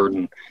stewardship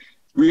burden,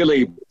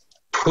 really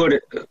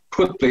put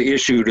the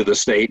issue to the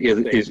state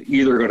is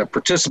either going to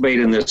participate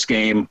in this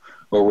game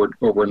or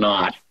we're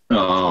not.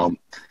 And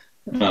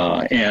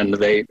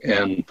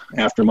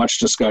after much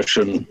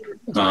discussion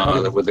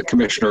with the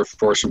Commissioner of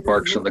Forests and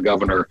Parks and the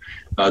Governor,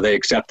 they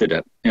accepted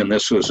it. And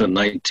this was in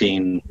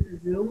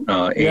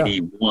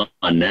 1981,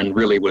 and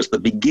really was the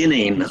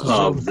beginning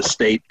of the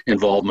state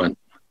involvement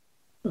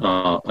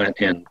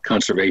in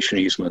conservation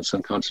easements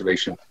and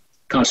conservation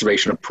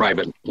of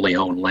privately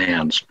owned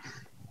lands.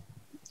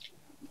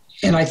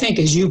 And I think,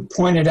 as you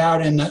pointed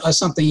out in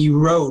something you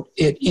wrote,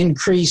 it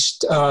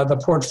increased the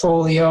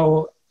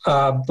portfolio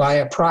by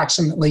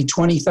approximately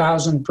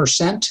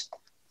 20,000%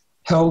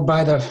 held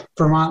by the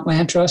Vermont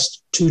Land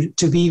Trust to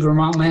be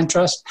Vermont Land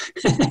Trust.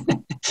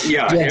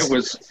 Yeah, yes. It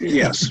was,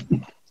 yes.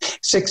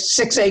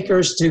 6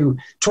 acres to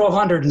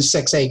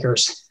 1,206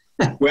 acres.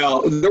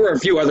 Well, there were a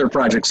few other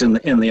projects in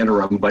the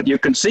interim, but you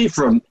can see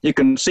from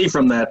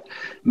that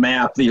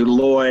map the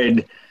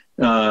Lloyd,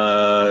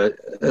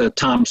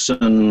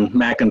 Thompson,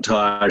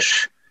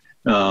 McIntosh.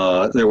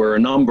 There were a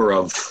number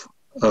of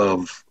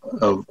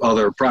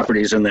other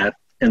properties in that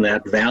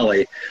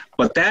valley,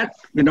 but that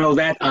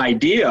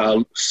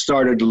idea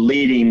started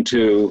leading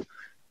to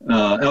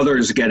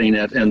others getting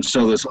it, and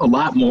so there's a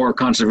lot more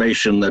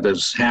conservation that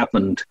has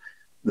happened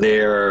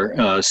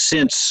there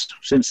since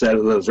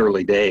those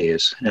early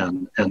days,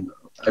 and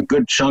a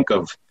good chunk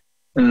of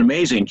an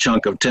amazing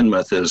chunk of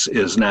Tinmouth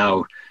is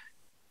now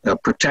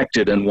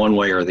protected in one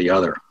way or the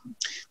other.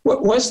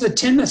 What was the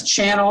Tinmouth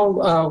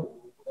Channel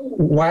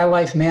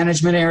wildlife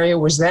management area?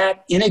 Was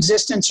that in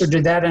existence, or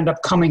did that end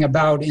up coming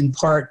about in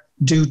part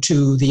due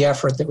to the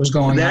effort that was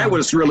going on? That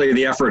was really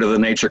the effort of the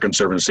Nature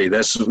Conservancy.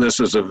 This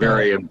is a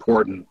very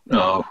important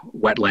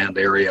wetland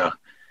area.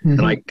 Mm-hmm.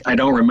 And I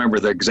don't remember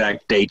the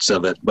exact dates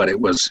of it, but it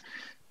was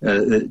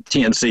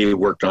TNC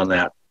worked on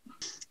that.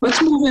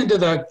 Let's move into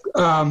the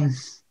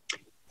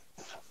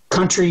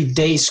country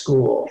day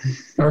school,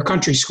 or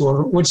country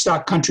school,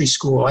 Woodstock Country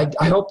School.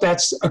 I hope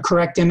that's a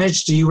correct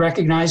image. Do you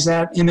recognize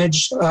that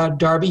image,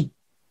 Darby?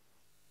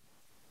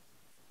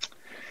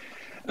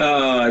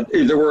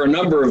 There were a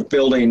number of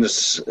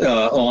buildings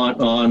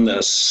on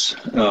this,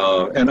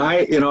 and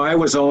I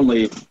was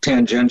only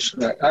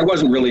tangential. I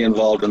wasn't really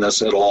involved in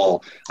this at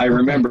all. I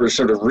remember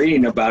sort of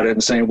reading about it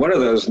and saying, "What are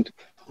those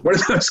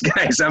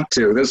guys up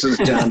to?" This is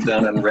John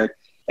Dunn and Rick,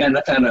 and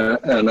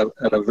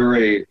a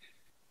very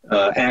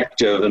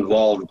active,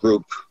 involved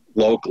group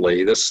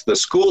locally. The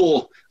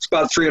school, it's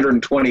about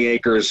 320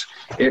 acres.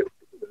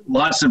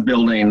 Lots of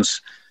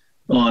buildings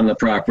on the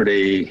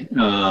property,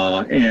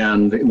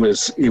 and it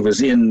was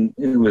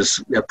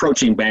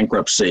approaching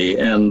bankruptcy,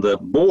 and the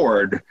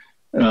board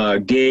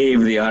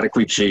gave the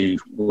Ottauquechee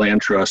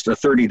Land Trust a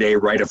 30-day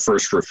right of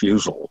first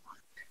refusal,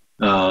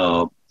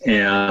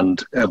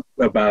 and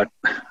about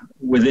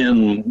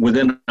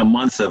within a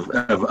month of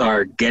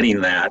our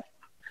getting that,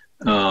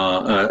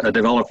 a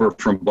developer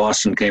from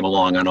Boston came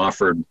along and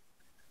offered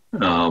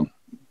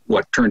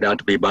what turned out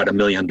to be about $1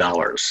 million,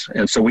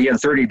 and so we had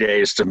 30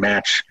 days to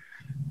match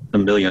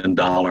 $1 million,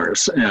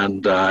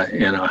 and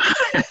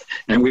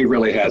and we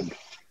really had,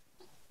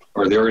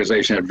 or the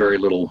organization had very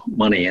little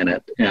money in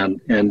it,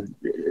 and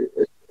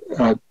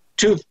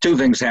two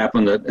things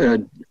happened.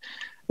 That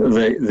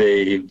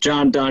the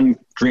John Dunn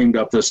dreamed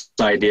up this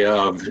idea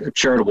of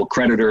charitable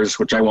creditors,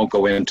 which I won't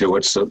go into.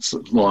 It's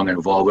long and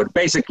involved, but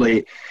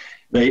basically,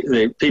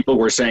 the people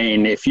were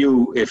saying if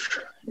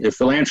the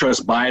land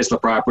trust buys the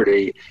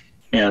property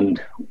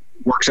and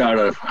works out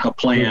a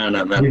plan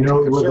and then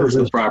conserves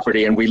the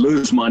property, and we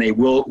lose money,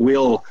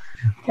 we'll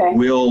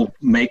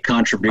make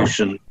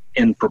contribution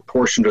in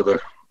proportion to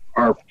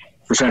our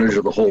percentage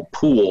of the whole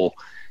pool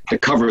to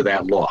cover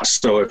that loss.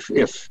 So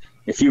if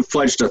you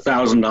pledged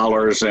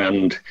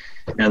 $1,000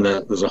 and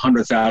there's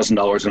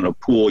 $100,000 in a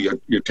pool,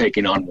 you're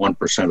taking on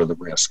 1% of the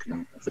risk.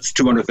 If it's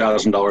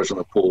 $200,000 in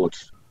the pool,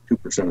 it's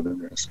 2% of the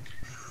risk.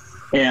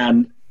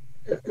 And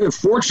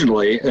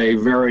fortunately, a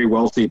very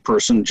wealthy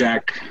person,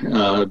 Jack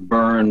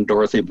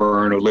Dorothy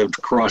Byrne, who lived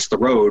across the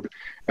road,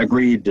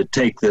 agreed to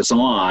take this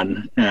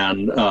on.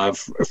 And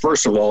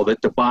first of all,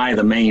 to buy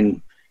the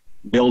main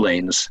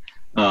buildings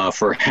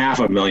for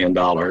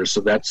 $500,000.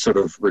 So that sort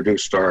of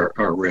reduced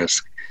our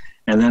risk.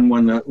 And then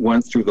when it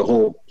went through the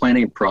whole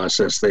planning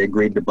process, they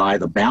agreed to buy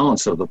the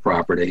balance of the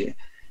property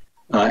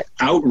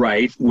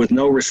outright with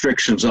no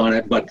restrictions on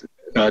it, but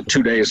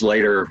 2 days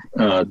later,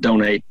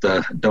 donate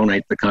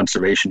the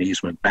conservation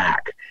easement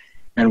back,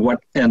 and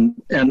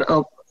there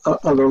are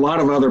a lot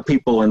of other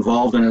people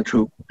involved in it,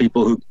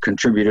 people who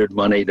contributed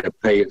money to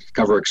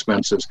cover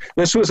expenses.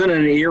 This was in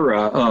an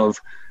era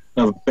of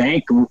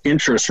bank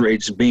interest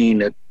rates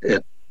being at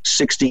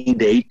 16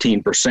 to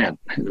 18%.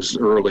 It was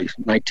early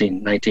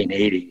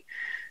 1980,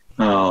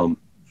 and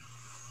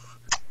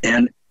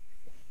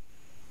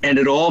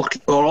it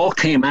all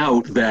came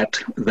out that.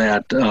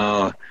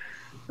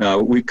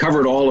 We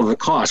covered all of the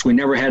costs. We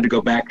never had to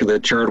go back to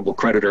the charitable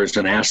creditors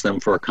and ask them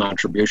for a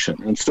contribution.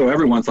 And so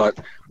everyone thought,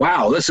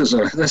 "Wow, this is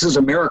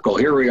a miracle.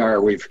 Here we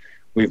are. We've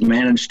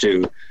managed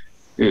to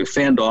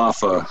fend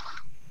off a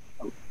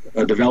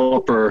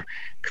developer,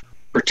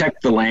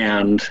 protect the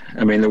land."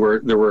 I mean,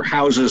 there were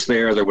houses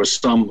there. There was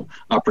some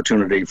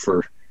opportunity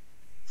for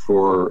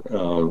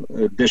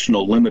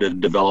additional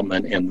limited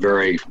development in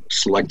very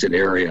selected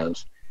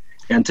areas.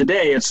 And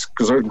today it's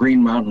because our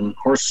Green Mountain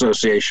Horse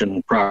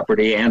Association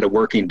property and a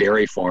working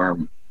dairy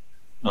farm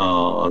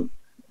that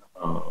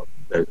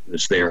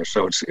is there.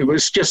 So it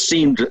was just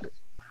seemed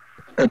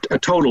a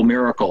total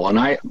miracle.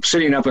 And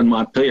sitting up in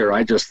Montpelier,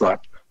 I just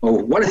thought, "Oh,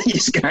 what are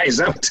these guys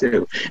up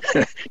to?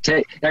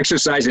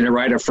 Exercising a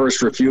right of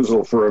first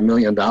refusal for $1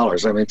 million. I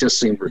mean, it just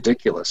seemed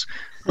ridiculous,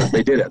 but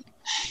they did it."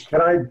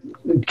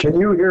 Can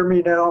you hear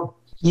me now?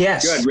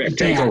 Yes. Good, Rick,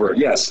 take over.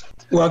 Yes.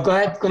 Well,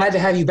 glad to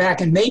have you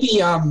back, and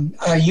maybe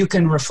you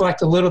can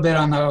reflect a little bit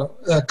on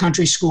the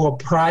country school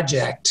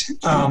project.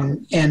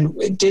 And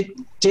did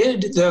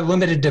the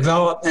limited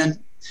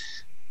development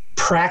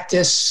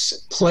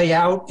practice play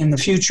out in the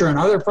future in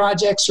other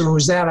projects, or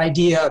was that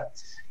idea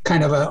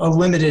kind of a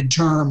limited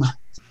term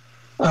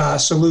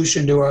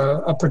solution to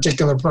a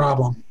particular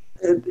problem?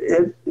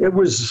 It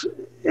was,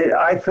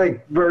 I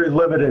think, very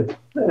limited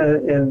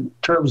in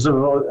terms of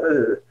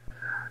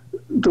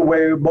the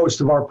way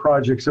most of our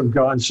projects have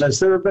gone since.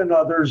 There have been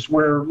others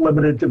where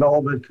limited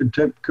development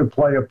could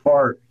play a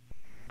part,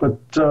 but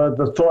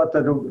the thought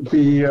that it would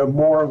be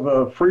more of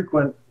a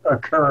frequent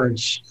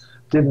occurrence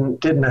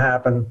didn't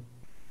happen.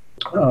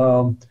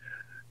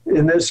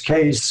 In this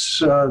case,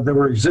 there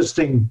were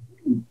existing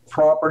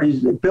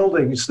properties,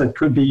 buildings that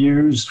could be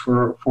used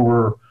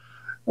for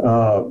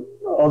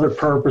other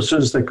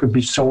purposes, that could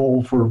be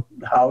sold for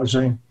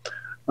housing.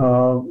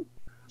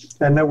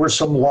 And there were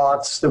some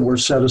lots that were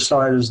set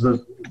aside, as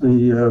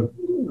the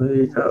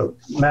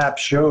map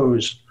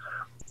shows.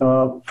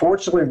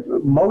 Fortunately,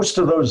 most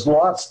of those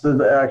lots,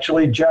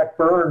 actually Jack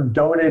Byrne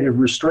donated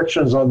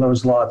restrictions on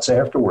those lots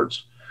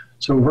afterwards.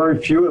 So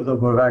very few of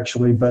them have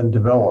actually been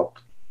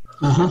developed.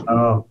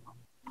 And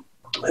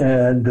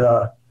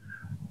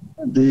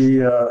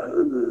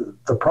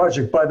the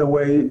project, by the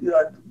way,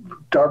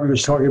 Darby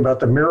was talking about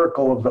the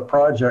miracle of the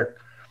project.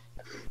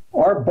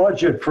 Our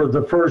budget for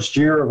the first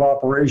year of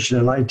operation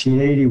in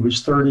 1980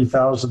 was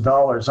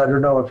 $30,000. I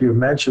don't know if you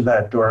mentioned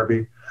that,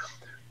 Darby.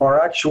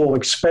 Our actual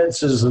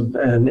expenses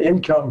and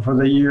income for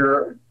the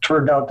year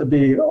turned out to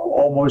be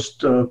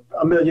almost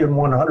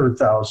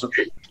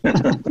 $1,100,000.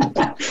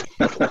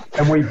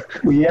 And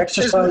we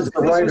exercised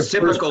the right of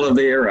typical of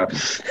the era.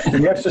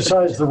 We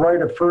exercised the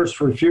right of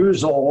first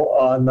refusal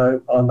on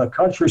the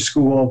country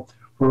school,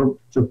 where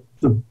the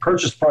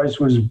purchase price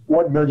was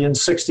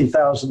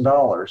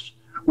 $1,060,000.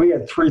 We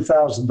had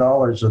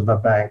 $3,000 in the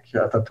bank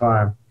at the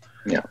time.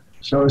 Yeah.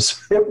 So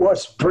it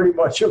was pretty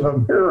much of a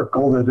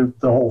miracle that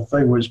the whole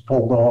thing was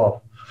pulled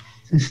off.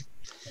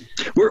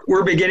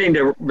 We're beginning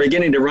to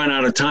run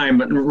out of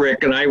time,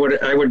 Rick, and I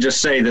would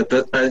just say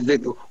that I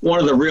think one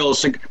of the real,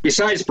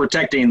 besides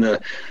protecting the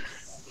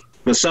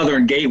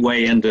southern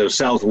gateway into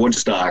South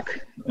Woodstock,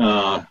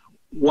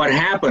 what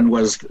happened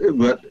was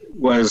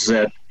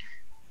that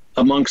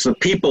amongst the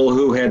people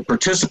who had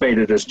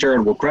participated as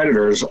charitable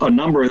creditors, a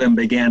number of them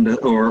began to,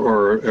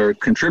 or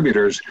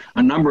contributors,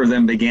 a number of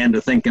them began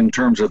to think in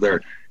terms of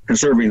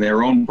conserving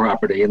their own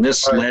property, and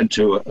this led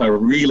to a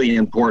really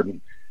important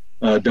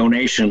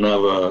donation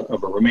of a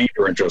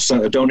remainder interest,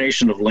 a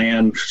donation of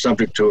land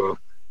subject to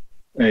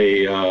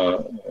a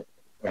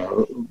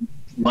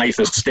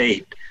life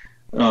estate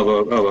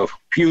of a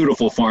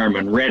beautiful farm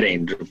in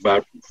Reading,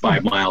 about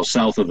 5 miles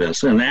south of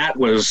this. And that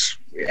was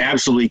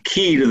absolutely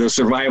key to the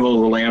survival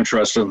of the land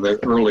trust in the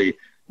early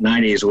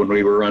 90s, when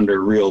we were under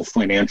real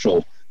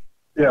financial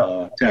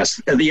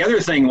tests. And the other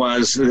thing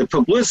was the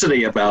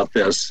publicity about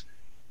this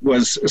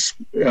was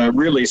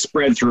really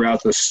spread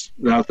throughout the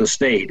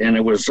state. And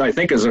it was, I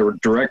think, as a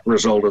direct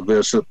result of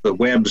this, that the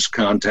Webbs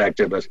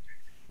contacted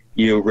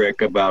you,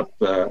 Rick, about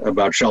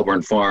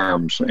Shelburne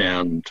Farms.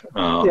 And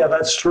yeah,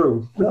 that's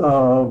true.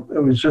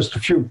 It was just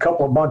a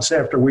couple of months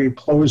after we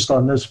closed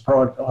on this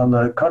on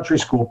the country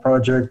school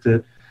project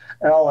that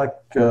Alec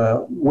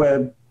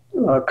Webb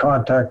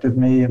contacted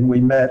me, and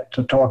we met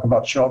to talk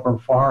about Shelburne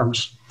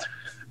Farms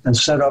and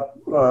set up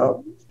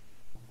a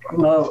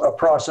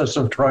process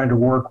of trying to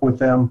work with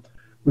them,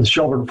 with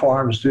Shelburne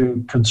Farms,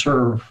 to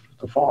conserve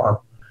the farm.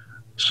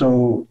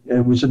 So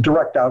it was a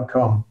direct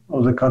outcome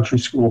of the country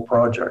school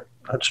project.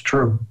 That's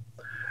true.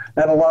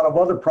 And a lot of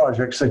other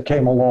projects that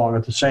came along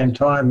at the same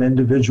time,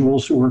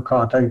 individuals who were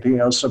contacting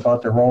us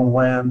about their own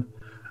land.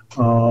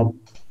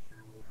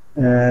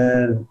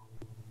 And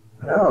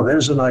oh,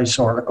 there's a nice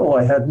article.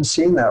 I hadn't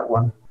seen that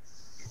one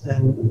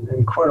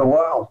in quite a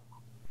while.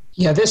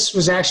 Yeah, this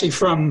was actually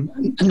from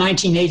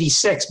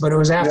 1986, but it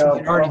was after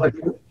we'd already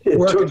been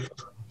working.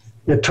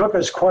 It took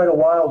us quite a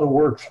while to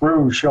work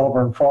through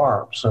Shelburne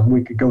Farms, and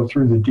we could go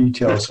through the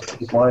details if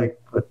you'd like.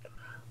 But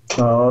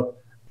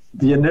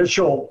the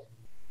initial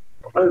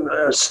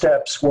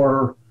steps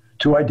were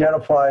to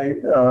identify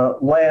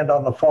land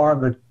on the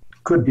farm that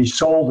could be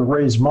sold to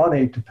raise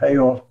money to pay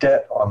off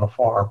debt on the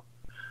farm.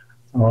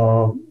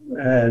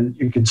 And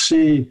you can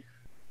see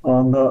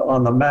on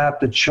the map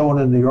that's shown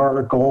in the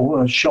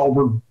article,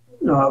 Shelburne,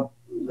 the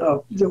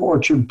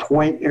Orchard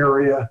Point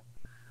area.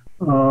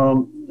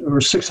 There were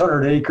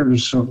 600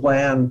 acres of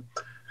land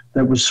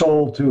that was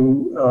sold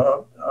to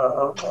a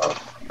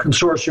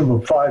consortium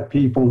of 5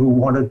 people who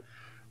wanted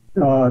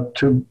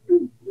to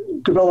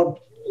develop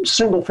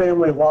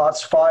single-family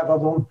lots, 5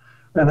 of them,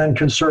 and then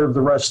conserve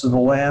the rest of the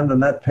land.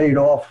 And that paid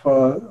off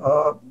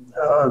the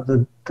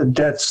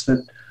debts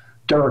that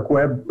Derek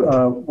Webb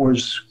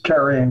was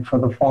carrying for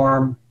the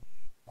farm.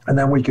 And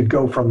then we could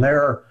go from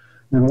there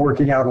and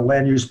working out a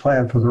land use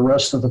plan for the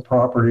rest of the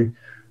property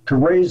to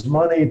raise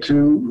money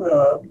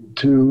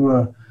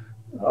to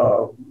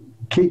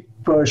keep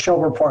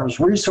Shelburne Farms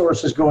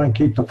resources going,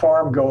 keep the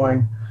farm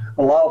going,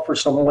 allow for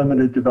some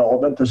limited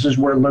development. This is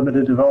where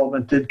limited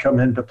development did come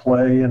into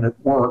play, and it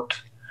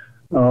worked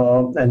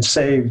and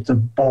saved the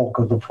bulk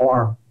of the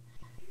farm.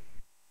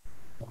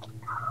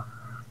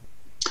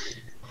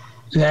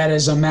 That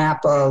is a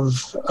map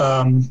of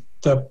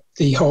the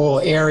the whole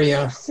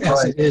area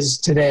as it is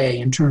today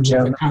in terms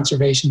of the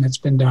conservation that's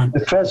been done.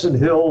 The Pheasant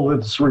Hill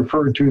that's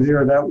referred to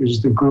there, that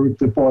was the group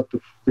that bought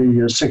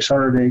the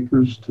 600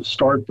 acres to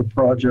start the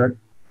project.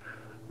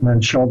 And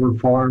then Shelburne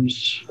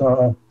Farms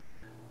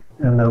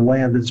and the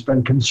land that's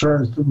been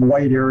conserved, the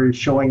white areas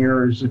showing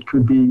areas that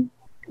could be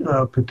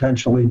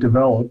potentially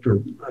developed or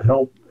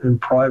held in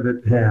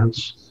private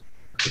hands.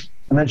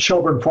 And then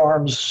Shelburne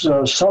Farms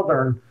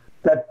Southern,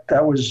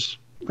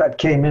 that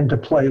came into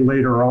play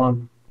later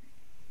on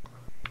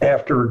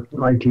after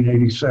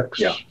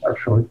 1986,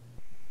 actually.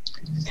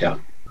 Yeah.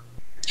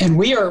 And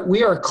we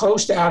are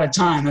close to out of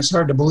time. It's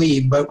hard to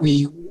believe, but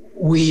we'd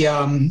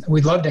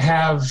love to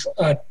have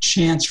a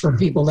chance for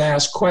people to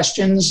ask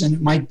questions, and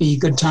it might be a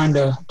good time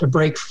to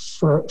break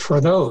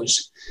for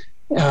those.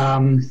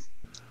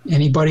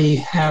 Anybody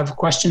have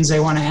questions they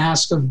want to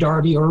ask of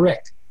Darby or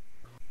Rick?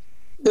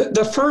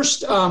 The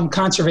first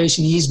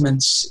conservation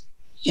easements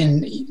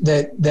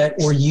that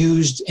were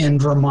used in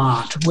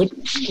Vermont,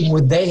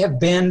 would they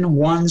have been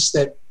ones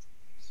that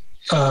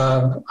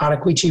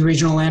Ottauquechee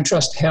Regional Land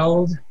Trust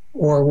held,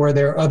 or were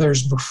there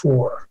others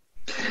before?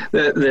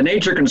 The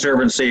Nature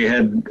Conservancy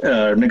had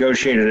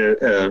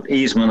negotiated an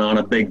easement on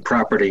a big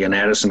property in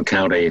Addison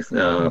County,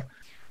 and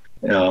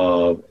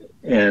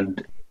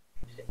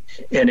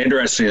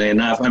interestingly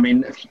enough, I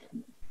mean,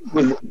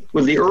 with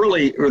the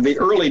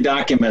early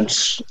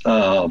documents,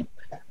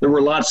 there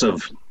were lots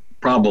of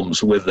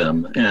problems with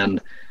them,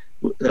 and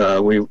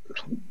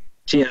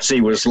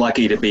TNC was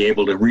lucky to be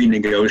able to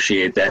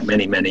renegotiate that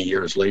many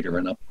years later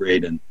and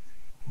upgrade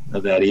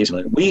of that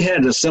easement. We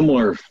had a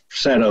similar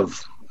set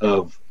of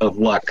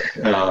luck.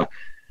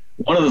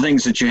 One of the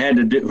things that you had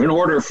to do in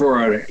order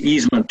for an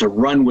easement to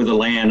run with the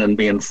land and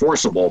be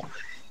enforceable,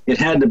 it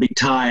had to be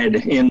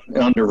tied in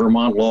under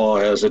Vermont law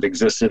as it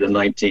existed in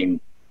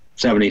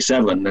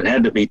 1977. It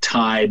had to be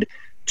tied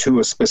to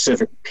a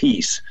specific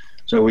piece.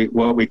 So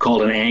what we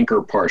called an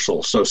anchor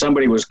parcel. So if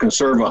somebody was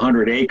conserve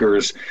 100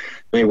 acres,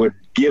 they would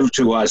give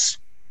to us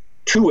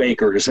 2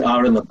 acres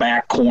out in the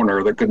back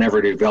corner that could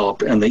never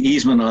develop, and the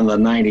easement on the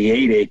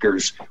 98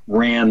 acres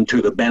ran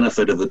to the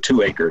benefit of the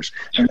 2 acres.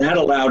 And that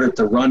allowed it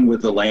to run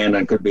with the land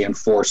and could be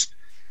enforced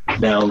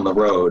down the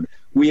road.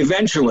 We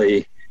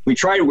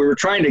were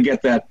trying to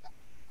get that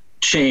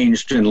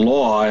changed in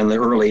law in the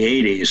early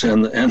 80s,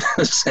 and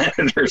the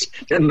senators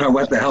didn't know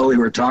what the hell we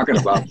were talking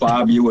about.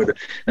 Bob, you would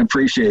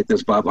appreciate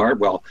this, Bob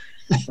Hartwell.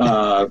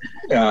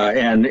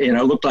 And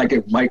it looked like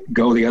it might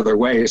go the other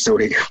way, so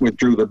he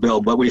withdrew the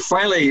bill. But we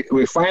finally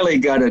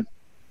got it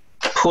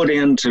put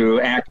into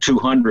Act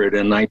 200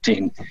 in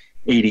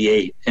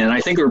 1988, and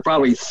I think there were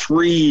probably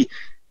 3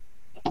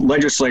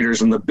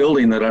 legislators in the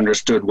building that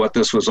understood what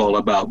this was all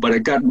about, but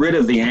it got rid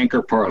of the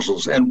anchor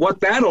parcels. And what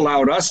that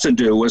allowed us to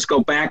do was go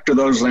back to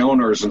those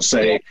owners and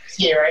say,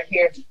 right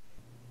here.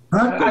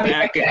 Go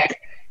back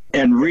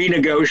and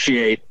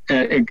renegotiate,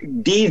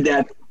 deed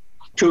that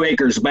 2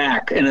 acres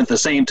back, and at the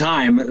same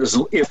time,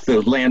 if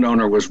the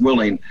landowner was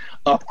willing,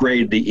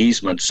 upgrade the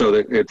easement so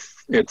that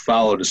it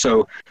followed.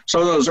 So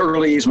those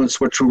early easements,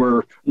 which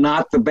were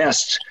not the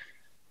best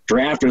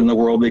drafted in the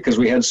world because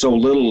we had so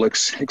little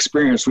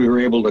experience, we were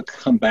able to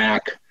come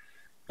back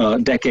a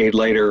decade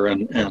later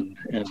and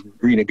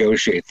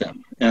renegotiate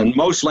them. And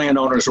most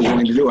landowners are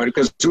willing to do it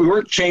because we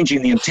weren't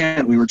changing the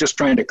intent. We were just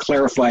trying to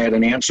clarify it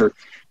and answer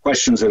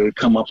questions that had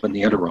come up in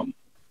the interim.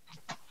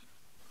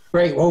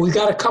 Great. Well, we've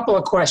got a couple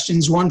of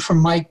questions. One from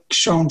Mike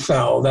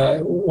Schoenfeld.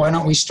 Why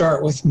don't we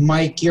start with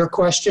Mike, your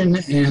question,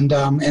 and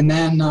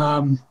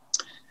then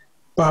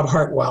Bob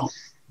Hartwell.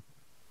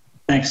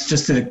 Thanks.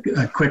 Just a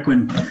quick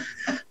one,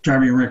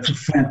 Darby and Rick.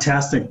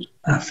 Fantastic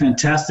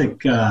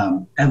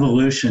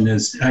evolution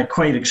is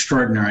quite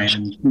extraordinary,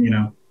 and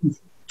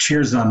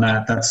cheers on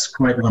that. That's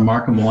quite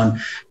remarkable. And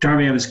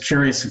Darby, I was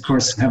curious, of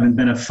course, having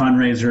been a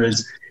fundraiser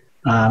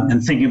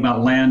and thinking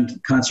about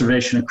land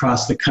conservation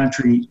across the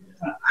country.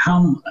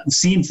 It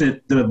seems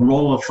that the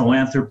role of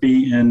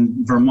philanthropy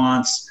in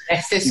Vermont's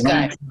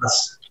land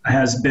trust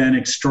has been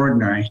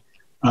extraordinary.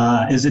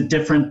 Is it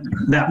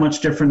that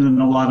much different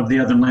than a lot of the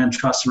other land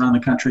trusts around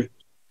the country?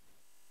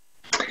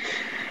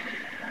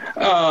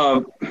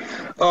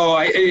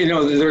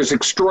 There's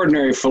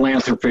extraordinary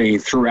philanthropy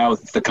throughout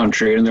the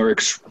country, and there are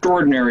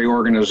extraordinary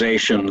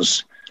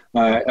organizations.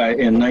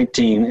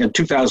 In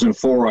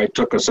 2004, I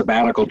took a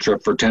sabbatical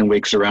trip for 10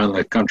 weeks around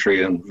the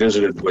country and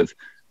visited with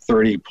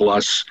 30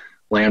 plus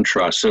land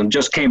trusts, and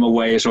just came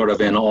away sort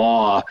of in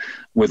awe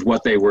with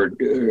what they were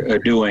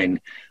doing.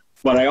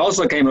 But I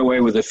also came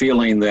away with the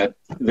feeling that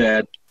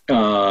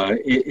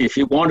if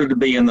you wanted to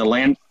be in the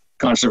land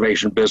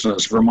conservation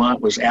business,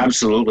 Vermont was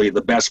absolutely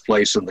the best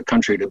place in the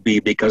country to be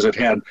because it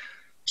had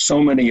so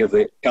many of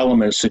the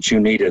elements that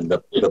you needed: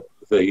 the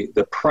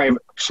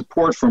private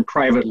support from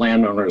private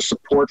landowners,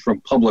 support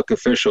from public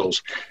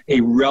officials,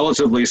 a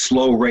relatively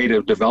slow rate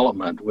of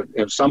development.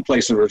 In some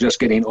places, we're just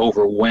getting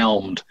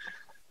overwhelmed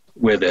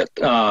with it.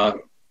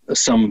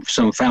 Some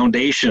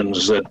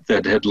foundations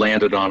that had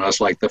landed on us,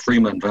 like the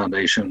Freeman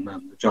Foundation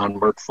and the John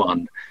Merck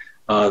Fund,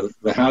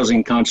 the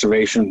Housing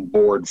Conservation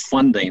Board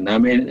funding. I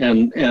mean,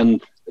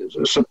 and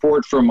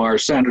support from our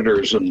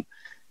senators and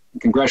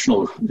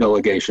congressional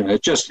delegation.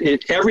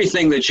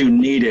 Everything that you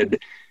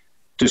needed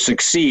to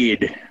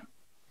succeed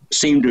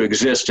seemed to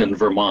exist in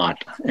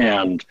Vermont,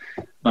 and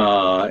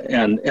others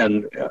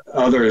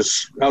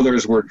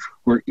were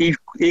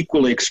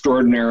equally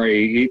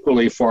extraordinary,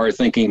 equally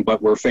far-thinking,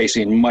 but were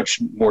facing much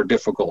more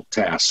difficult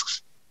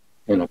tasks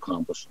in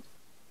accomplishing.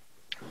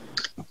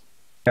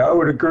 Yeah, I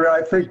would agree.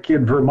 I think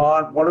in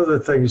Vermont, one of the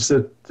things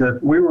that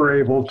we were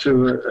able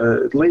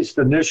to at least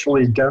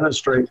initially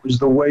demonstrate was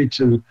the way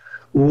to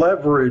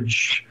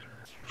leverage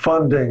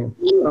funding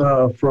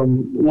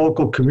from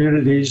local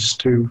communities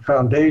to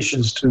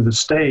foundations to the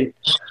state,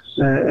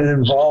 and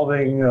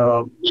involving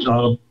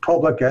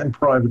public and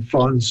private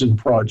funds in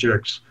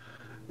projects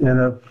in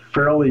a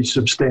fairly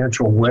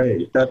substantial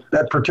way.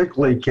 That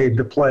particularly came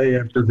to play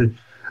after the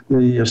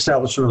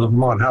establishment of the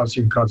Vermont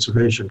Housing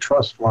Conservation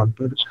Trust Fund,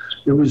 but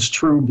it was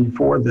true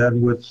before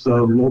then with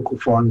local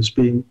funds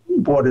being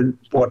brought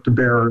to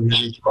bear in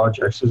many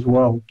projects as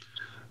well.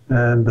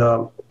 And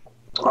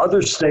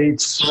other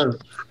states have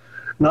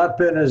not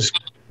been as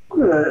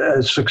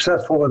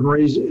successful in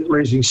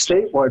raising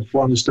statewide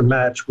funds to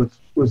match with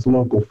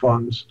local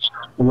funds,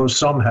 although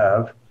some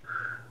have.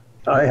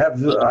 I have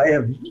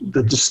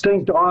the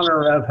distinct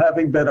honor of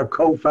having been a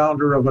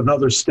co-founder of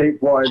another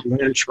statewide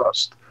land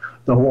trust,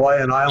 the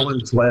Hawaiian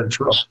Islands Land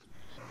Trust.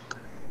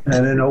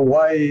 And in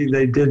Hawaii,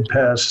 they did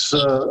pass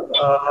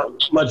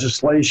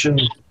legislation.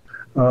 It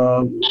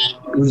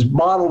was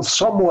modeled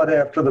somewhat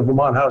after the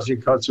Vermont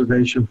Housing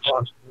Conservation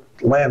Fund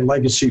Land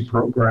Legacy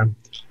Program.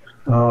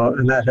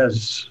 And that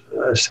has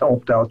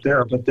helped out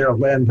there, but their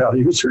land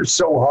values are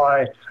so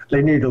high,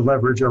 they need to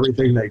leverage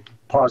everything they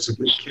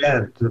possibly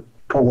can to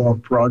pull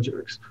off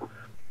projects.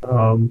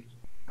 But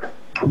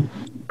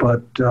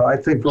I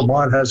think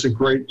Vermont is a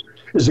great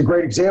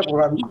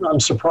example. I'm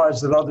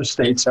surprised that other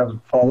states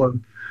haven't followed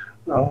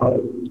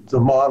the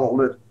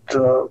model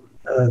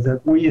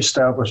that we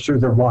established through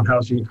the Vermont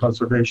Housing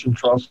Conservation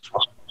Trust.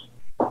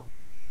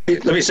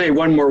 Let me say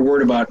one more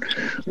word about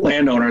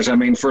landowners. I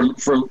mean, for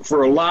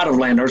a lot of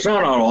landowners,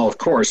 not all, of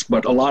course,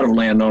 but a lot of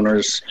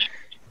landowners,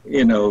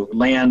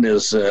 land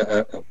is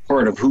a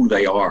part of who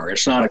they are.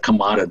 It's not a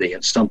commodity.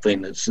 It's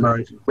something that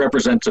right.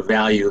 Represents a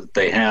value that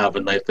they have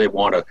and they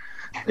want to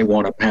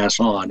pass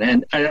on.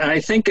 And I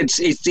think it's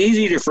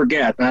easy to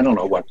forget. I don't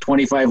know what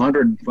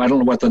 2,500. I don't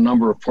know what the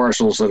number of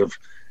parcels that have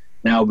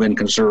now been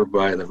conserved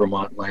by the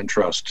Vermont Land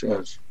Trust.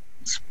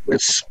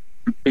 It's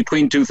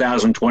between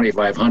 2,000 and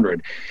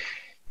 2,500.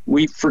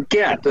 We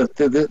forget that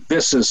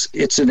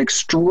it's an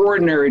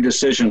extraordinary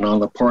decision on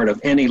the part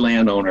of any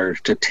landowner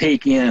to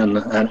take in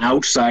an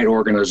outside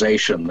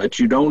organization that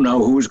you don't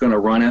know who's going to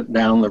run it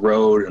down the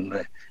road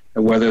and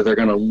whether they're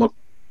going to look,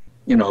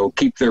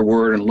 keep their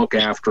word and look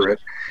after it.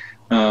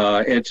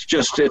 It's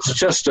just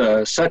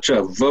such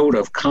a vote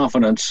of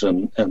confidence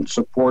and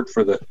support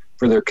for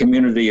their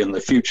community in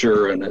the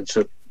future, and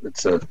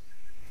it's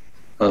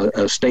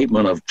a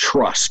statement of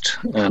trust.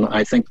 And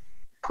I think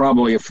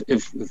probably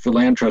if the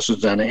Land Trust has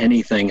done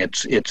anything,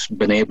 it's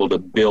been able to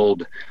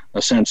build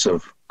a sense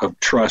of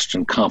trust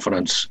and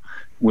confidence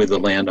with the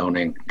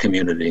landowning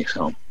community.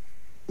 So,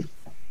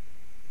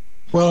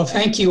 well,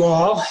 thank you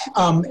all.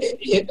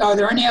 Are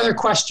there any other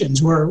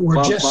questions?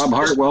 Bob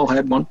Hartwell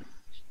had one.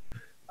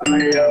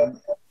 Not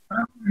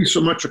so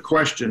much a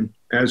question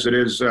as it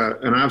is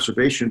an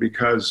observation,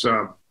 because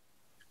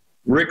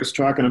Rick is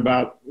talking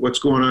about what's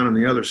going on in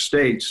the other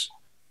states,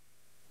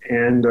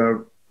 and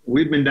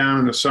we've been down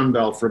in the Sun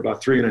Belt for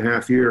about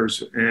 3.5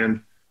 years,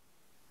 and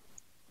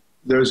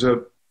there's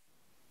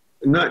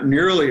not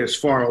nearly as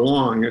far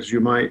along as you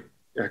might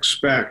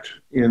expect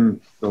in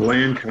the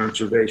land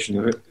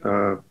conservation,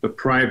 the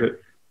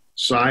private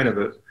side of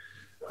it.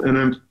 And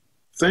I'm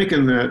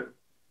thinking that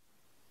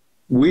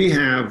we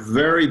have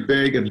very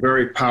big and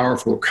very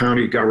powerful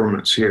county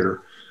governments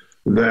here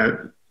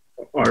that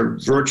are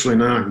virtually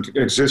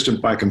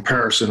non-existent by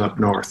comparison up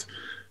north.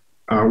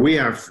 We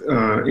have,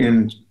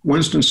 in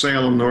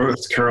Winston-Salem,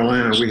 North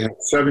Carolina, we have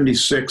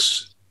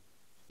 76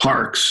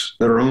 parks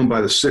that are owned by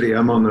the city.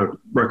 I'm on the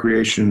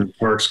Recreation and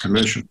Parks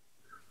Commission.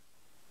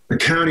 The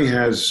county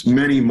has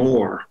many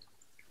more.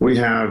 We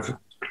have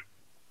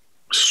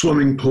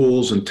swimming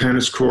pools and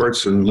tennis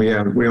courts, and we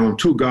own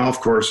 2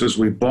 golf courses.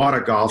 We bought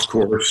a golf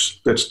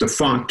course that's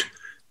defunct,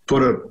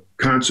 put a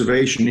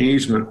conservation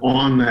easement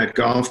on that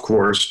golf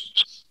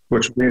course,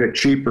 which made it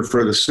cheaper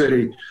for the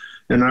city.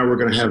 And now we're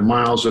going to have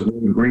miles of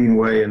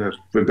greenway, and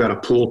we've got a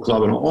pool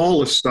club, and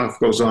all this stuff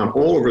goes on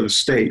all over the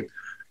state.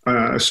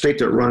 A state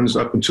that runs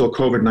up until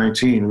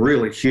COVID-19,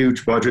 really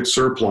huge budget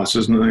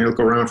surpluses, and then they look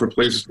around for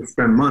places to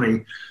spend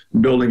money,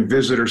 building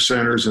visitor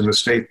centers in the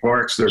state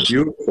parks. They're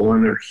beautiful,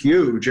 and they're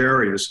huge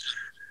areas.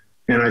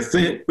 And I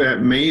think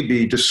that may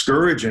be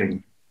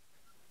discouraging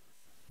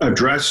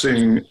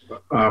addressing,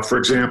 for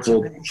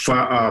example,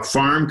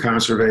 farm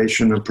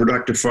conservation and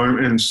productive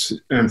farm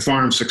and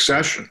farm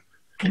succession.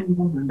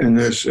 And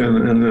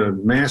the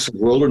massive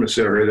wilderness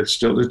area that's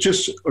still, it's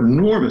just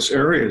enormous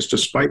areas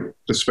despite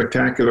the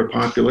spectacular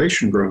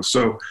population growth.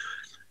 So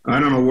I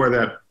don't know where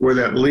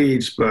that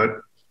leads,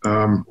 but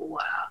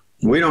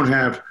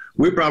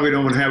we probably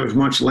don't have as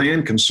much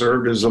land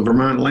conserved as the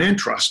Vermont Land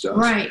Trust does.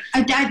 Right.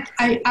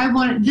 I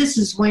want. This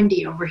is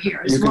Wendy over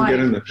here. You can get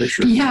in the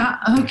picture. Yeah.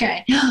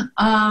 Okay.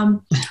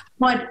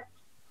 But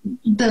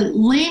the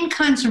land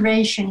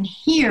conservation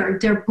here,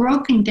 they're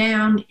broken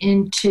down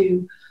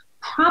into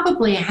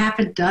probably a half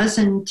a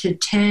dozen to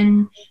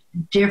 10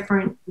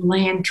 different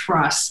land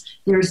trusts.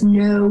 There's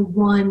no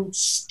one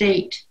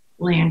state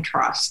land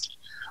trust.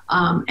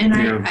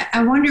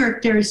 I wonder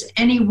if there's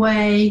any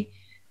way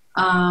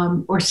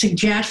or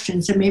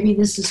suggestions, and maybe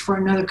this is for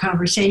another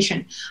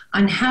conversation,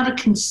 on how to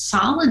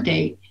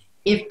consolidate,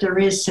 if there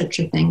is such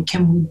a thing.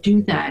 Can we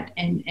do that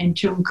and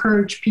to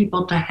encourage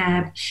people to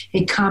have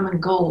a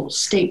common goal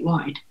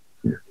statewide?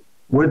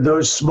 Would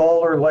those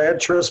smaller land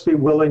trusts be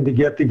willing to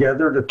get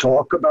together to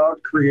talk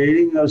about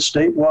creating a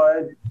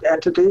statewide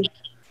entity?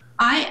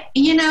 I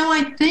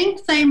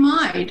think they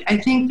might.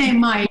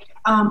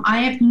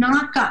 I have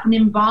not gotten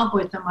involved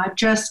with them. I've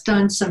just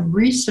done some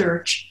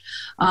research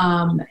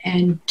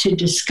and to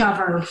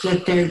discover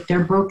that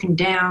they're broken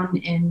down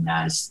in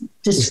That's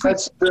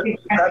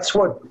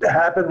what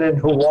happened in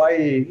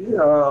Hawaii.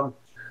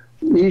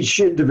 Each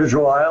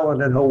individual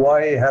island in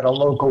Hawaii had a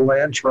local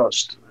land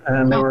trust,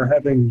 and they were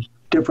having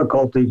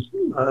difficulty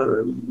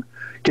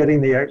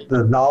getting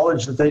the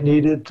knowledge that they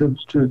needed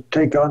to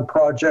take on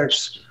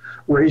projects,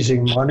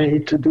 raising money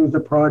to do the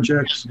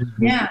projects,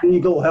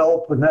 legal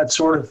help and that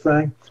sort of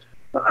thing.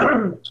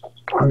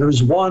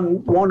 There's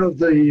one of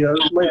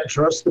the land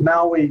trusts, the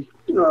Maui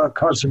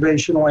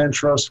Conservation Land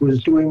Trust,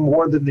 was doing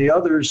more than the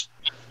others.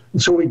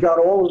 And so we got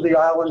all of the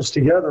islands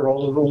together,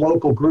 all of the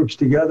local groups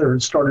together,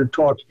 and started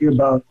talking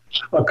about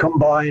a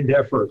combined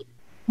effort.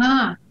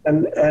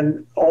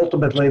 And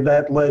ultimately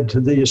that led to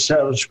the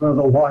establishment of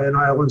the Hawaiian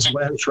Islands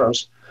Land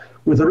Trust,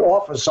 with an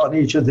office on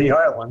each of the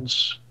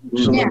islands,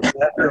 so they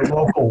had their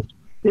local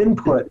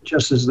input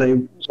just as they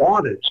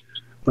wanted,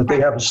 but they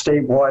have a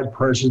statewide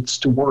presence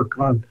to work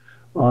on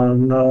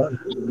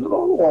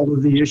all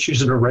of the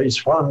issues and to raise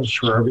funds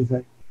for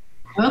everything.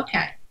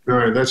 Okay. All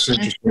right, that's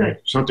interesting.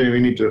 Something we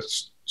need to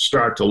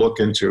start to look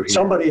into here.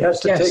 Somebody has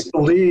to take the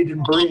lead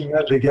in bringing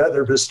that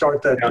together to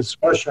start that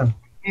discussion.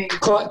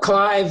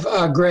 Clive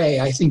Gray,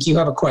 I think you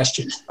have a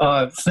question.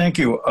 Thank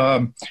you.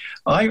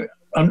 I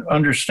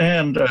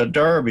understand,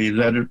 Darby,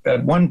 that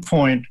at one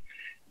point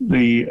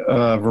the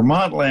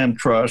Vermont Land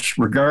Trust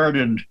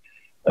regarded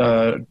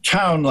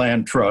town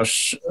land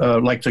trusts,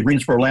 like the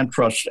Greensboro Land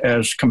Trust,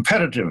 as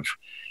competitive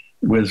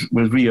with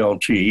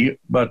VLT.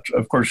 But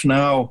of course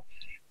now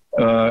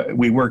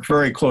we work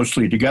very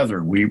closely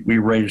together. We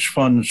raise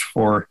funds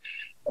for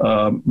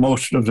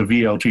most of the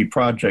VLT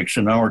projects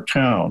in our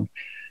town.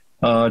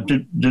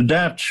 Did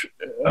that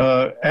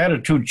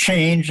attitude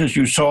change as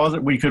you saw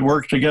that we could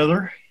work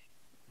together?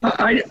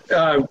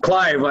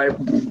 Clive,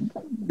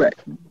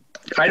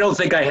 I don't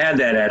think I had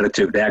that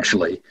attitude,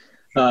 actually.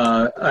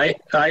 My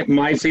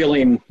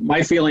feeling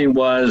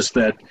was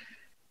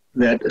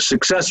that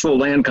successful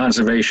land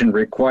conservation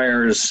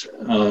requires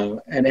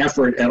an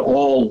effort at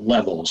all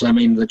levels. I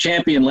mean, the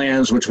Champion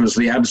Lands, which was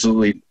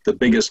the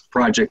biggest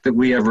project that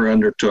we ever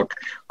undertook,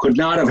 could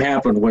not have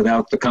happened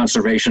without the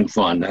Conservation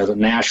Fund as a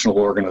national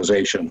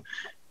organization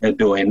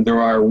doing. There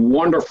are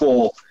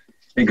wonderful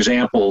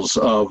examples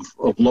of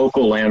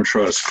local land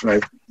trusts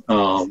that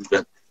have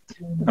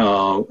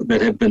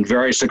been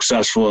very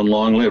successful and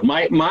long-lived.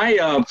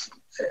 My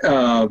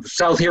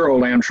South Hero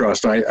Land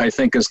Trust, I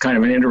think, is kind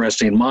of an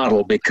interesting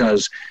model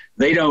because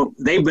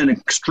they've been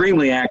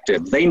extremely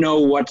active. They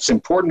know what's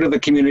important to the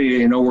community.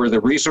 They know where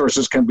the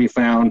resources can be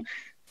found,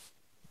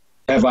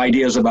 have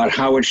ideas about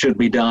how it should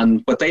be done,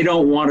 but they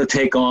don't want to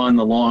take on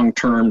the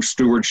long-term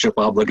stewardship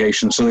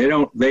obligation.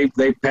 So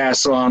they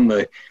pass on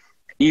the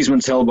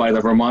easements held by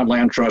the Vermont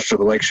Land Trust or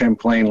the Lake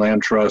Champlain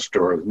Land Trust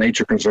or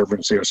Nature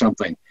Conservancy or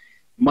something.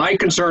 My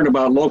concern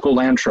about local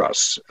land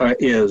trusts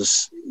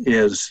is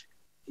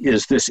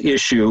this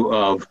issue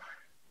of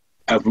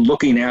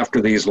looking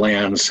after these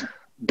lands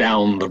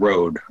down the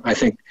road. I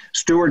think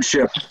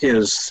stewardship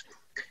is,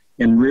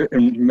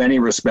 in many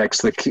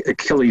respects, the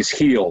Achilles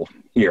heel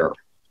here.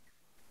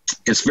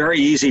 It's very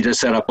easy to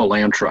set up a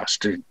land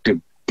trust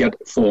to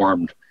get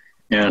formed,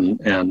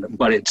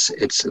 but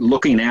it's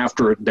looking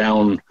after it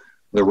down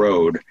the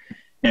road.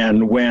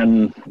 And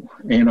when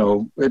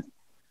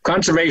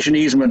conservation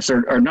easements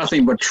are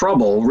nothing but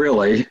trouble,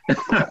 really,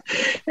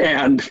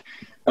 and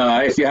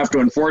if you have to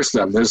enforce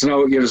them, there's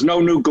no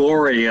new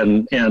glory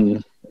in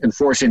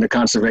enforcing the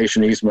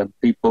conservation easement.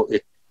 People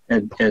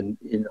and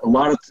a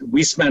lot of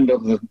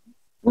the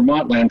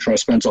Vermont Land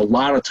Trust spends a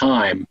lot of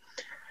time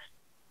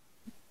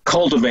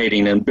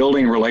cultivating and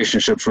building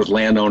relationships with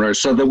landowners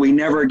so that we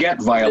never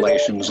get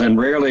violations and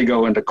rarely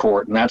go into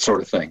court and that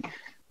sort of thing.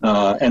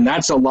 And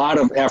that's a lot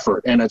of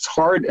effort, and it's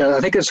hard.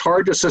 I think it's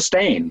hard to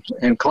sustain.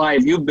 And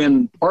Clive, you've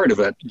been part of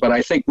it, but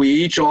I think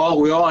we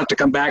all have to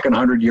come back in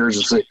 100 years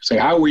and say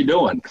how are we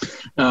doing?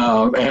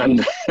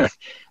 And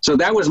so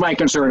that was my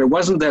concern. It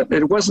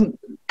wasn't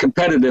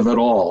competitive at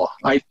all.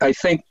 I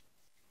think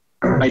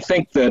I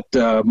think that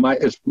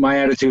my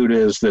attitude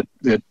is that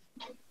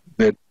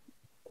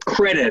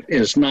credit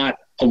is not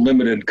a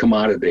limited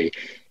commodity.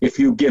 If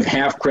you give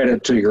half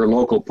credit to your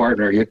local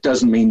partner, it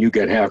doesn't mean you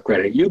get half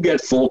credit. You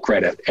get full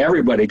credit.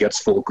 Everybody gets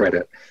full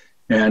credit.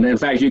 And in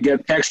fact, you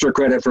get extra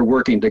credit for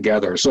working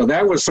together. So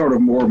that was sort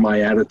of more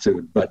my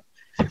attitude, but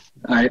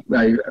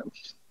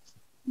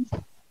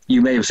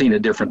you may have seen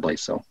it differently.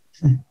 So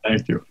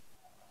Thank you.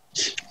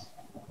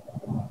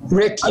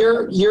 Rick,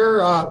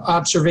 your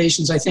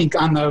observations, I think,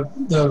 on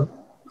the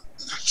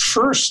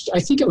first, I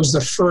think it was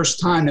the first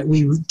time that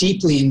we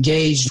deeply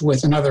engaged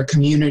with another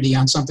community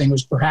on something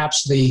was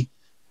perhaps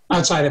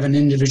outside of an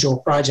individual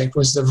project,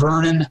 was the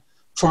Vernon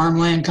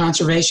farmland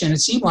conservation.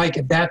 It seemed like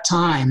at that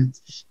time,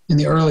 in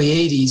the early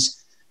 80s,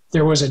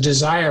 there was a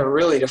desire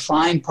really to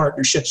find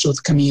partnerships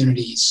with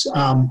communities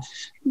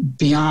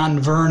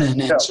beyond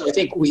Vernon. And so I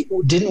think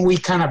we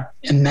kind of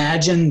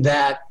imagine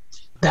that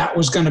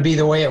was going to be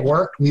the way it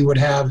worked. We would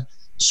have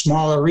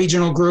smaller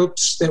regional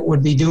groups that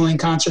would be doing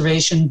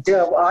conservation.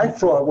 Yeah, well, I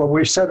thought when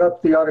we set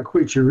up the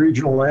Ottauquechee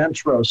Regional Land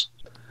Trust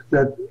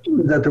that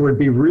there would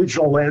be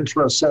regional land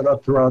trusts set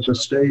up throughout the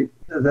state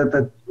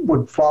that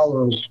would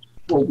follow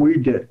what we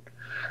did.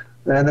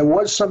 And there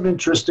was some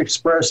interest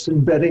expressed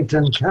in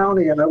Bennington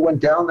County, and I went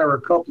down there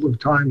a couple of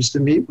times to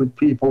meet with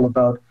people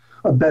about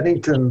a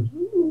Bennington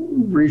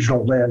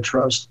Regional Land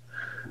Trust,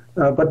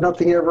 but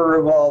nothing ever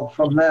evolved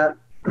from that.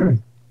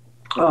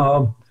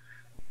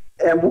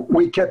 And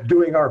we kept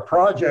doing our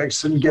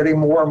projects and getting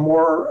more and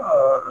more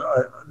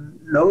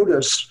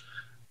notice,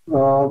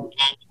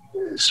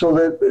 so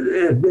that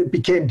it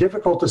became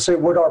difficult to say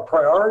what our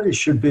priorities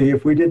should be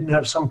if we didn't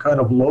have some kind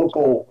of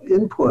local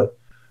input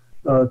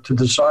to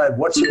decide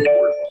what's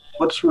important,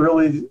 what's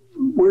really,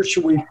 where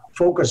should we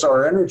focus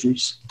our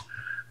energies.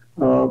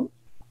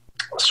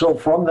 So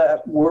from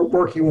that, we're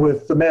working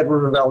with the Mad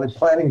River Valley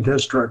Planning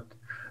District.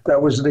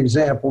 That was an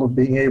example of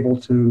being able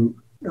to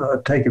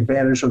take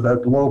advantage of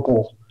that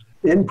local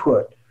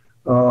input.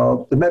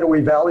 The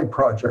Meadowee Valley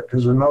Project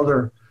is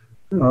another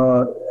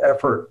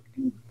effort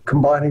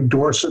combining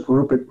Dorset,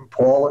 Rupert, and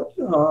Paulet,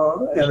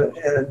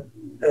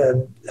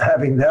 and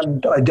having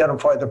them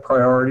identify the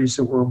priorities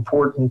that were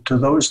important to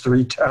those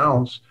three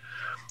towns.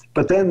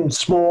 But then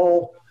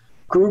small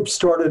groups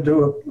started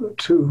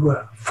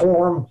to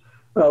form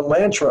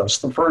land trusts.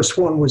 The first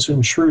one was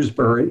in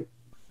Shrewsbury,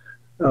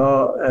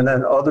 and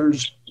then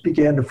others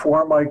began to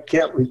form. I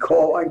can't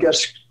recall. I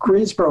guess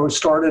Greensboro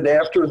started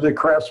after the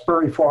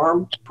Craftsbury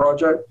Farm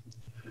project,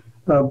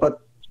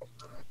 but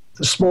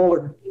the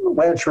smaller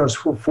land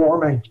trusts were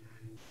forming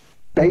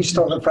based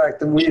on the fact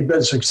that we had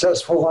been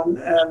successful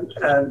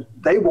and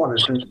they wanted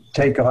to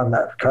take on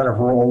that kind of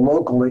role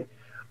locally.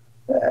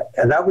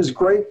 And that was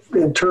great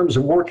in terms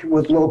of working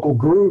with local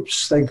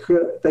groups. They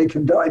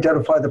could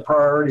identify the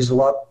priorities a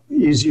lot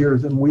easier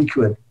than we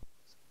could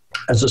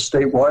as a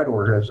statewide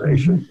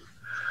organization,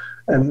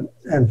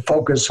 and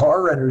focus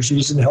our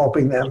energies in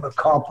helping them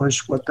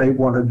accomplish what they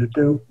wanted to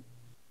do.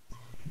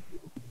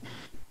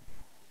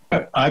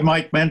 I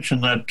might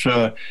mention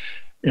that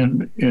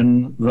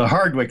in the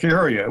Hardwick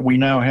area, we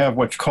now have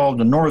what's called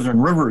the Northern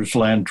Rivers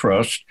Land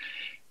Trust,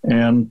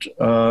 and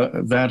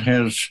that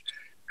has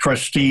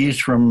trustees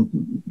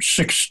from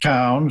 6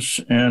 towns,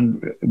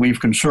 and we've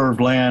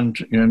conserved land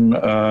in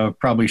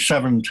probably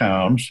 7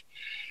 towns,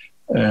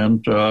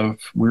 and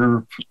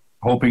we're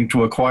hoping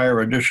to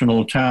acquire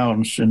additional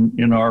towns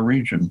in our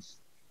region.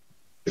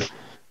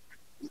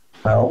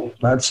 Well,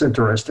 that's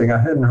interesting. I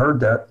hadn't heard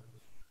that.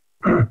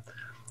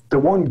 The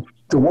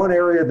one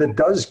area that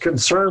does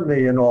concern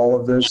me in all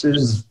of this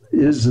is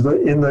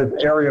in the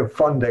area of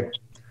funding.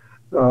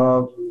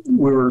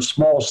 We're a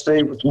small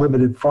state with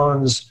limited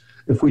funds.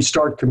 If we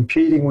start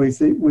competing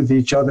with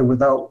each other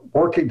without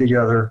working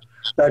together,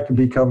 that could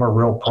become a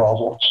real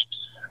problem.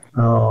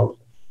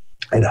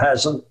 It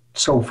hasn't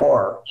so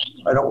far,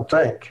 I don't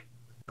think,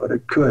 but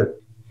it could.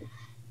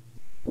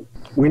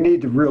 We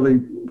need to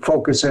really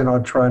focus in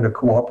on trying to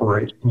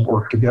cooperate and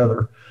work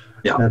together,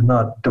 and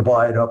not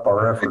divide up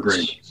our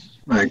efforts.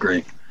 I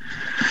agree.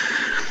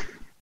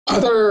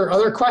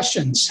 Other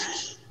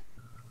questions?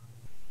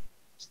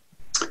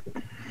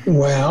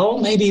 Well,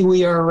 maybe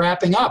we are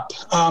wrapping up.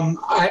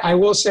 I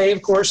will say,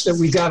 of course, that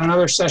we've got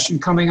another session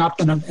coming up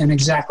in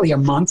exactly a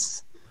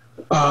month.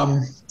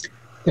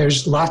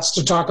 There's lots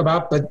to talk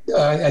about, but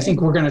I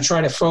think we're going to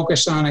try to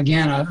focus on,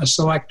 again, a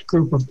select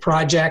group of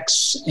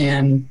projects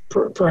and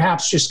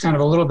perhaps just kind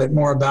of a little bit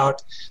more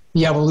about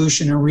the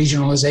evolution and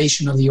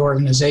regionalization of the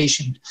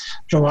organization.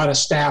 There's a lot of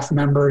staff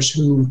members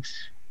who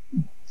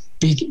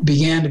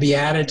began to be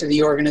added to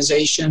the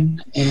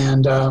organization,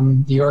 and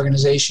the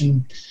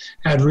organization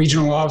had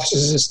regional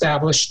offices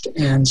established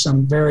and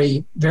some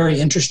very, very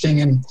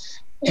interesting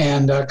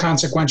and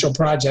consequential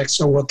projects.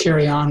 So we'll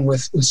carry on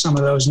with some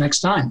of those next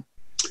time.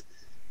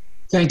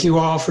 Thank you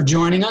all for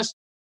joining us.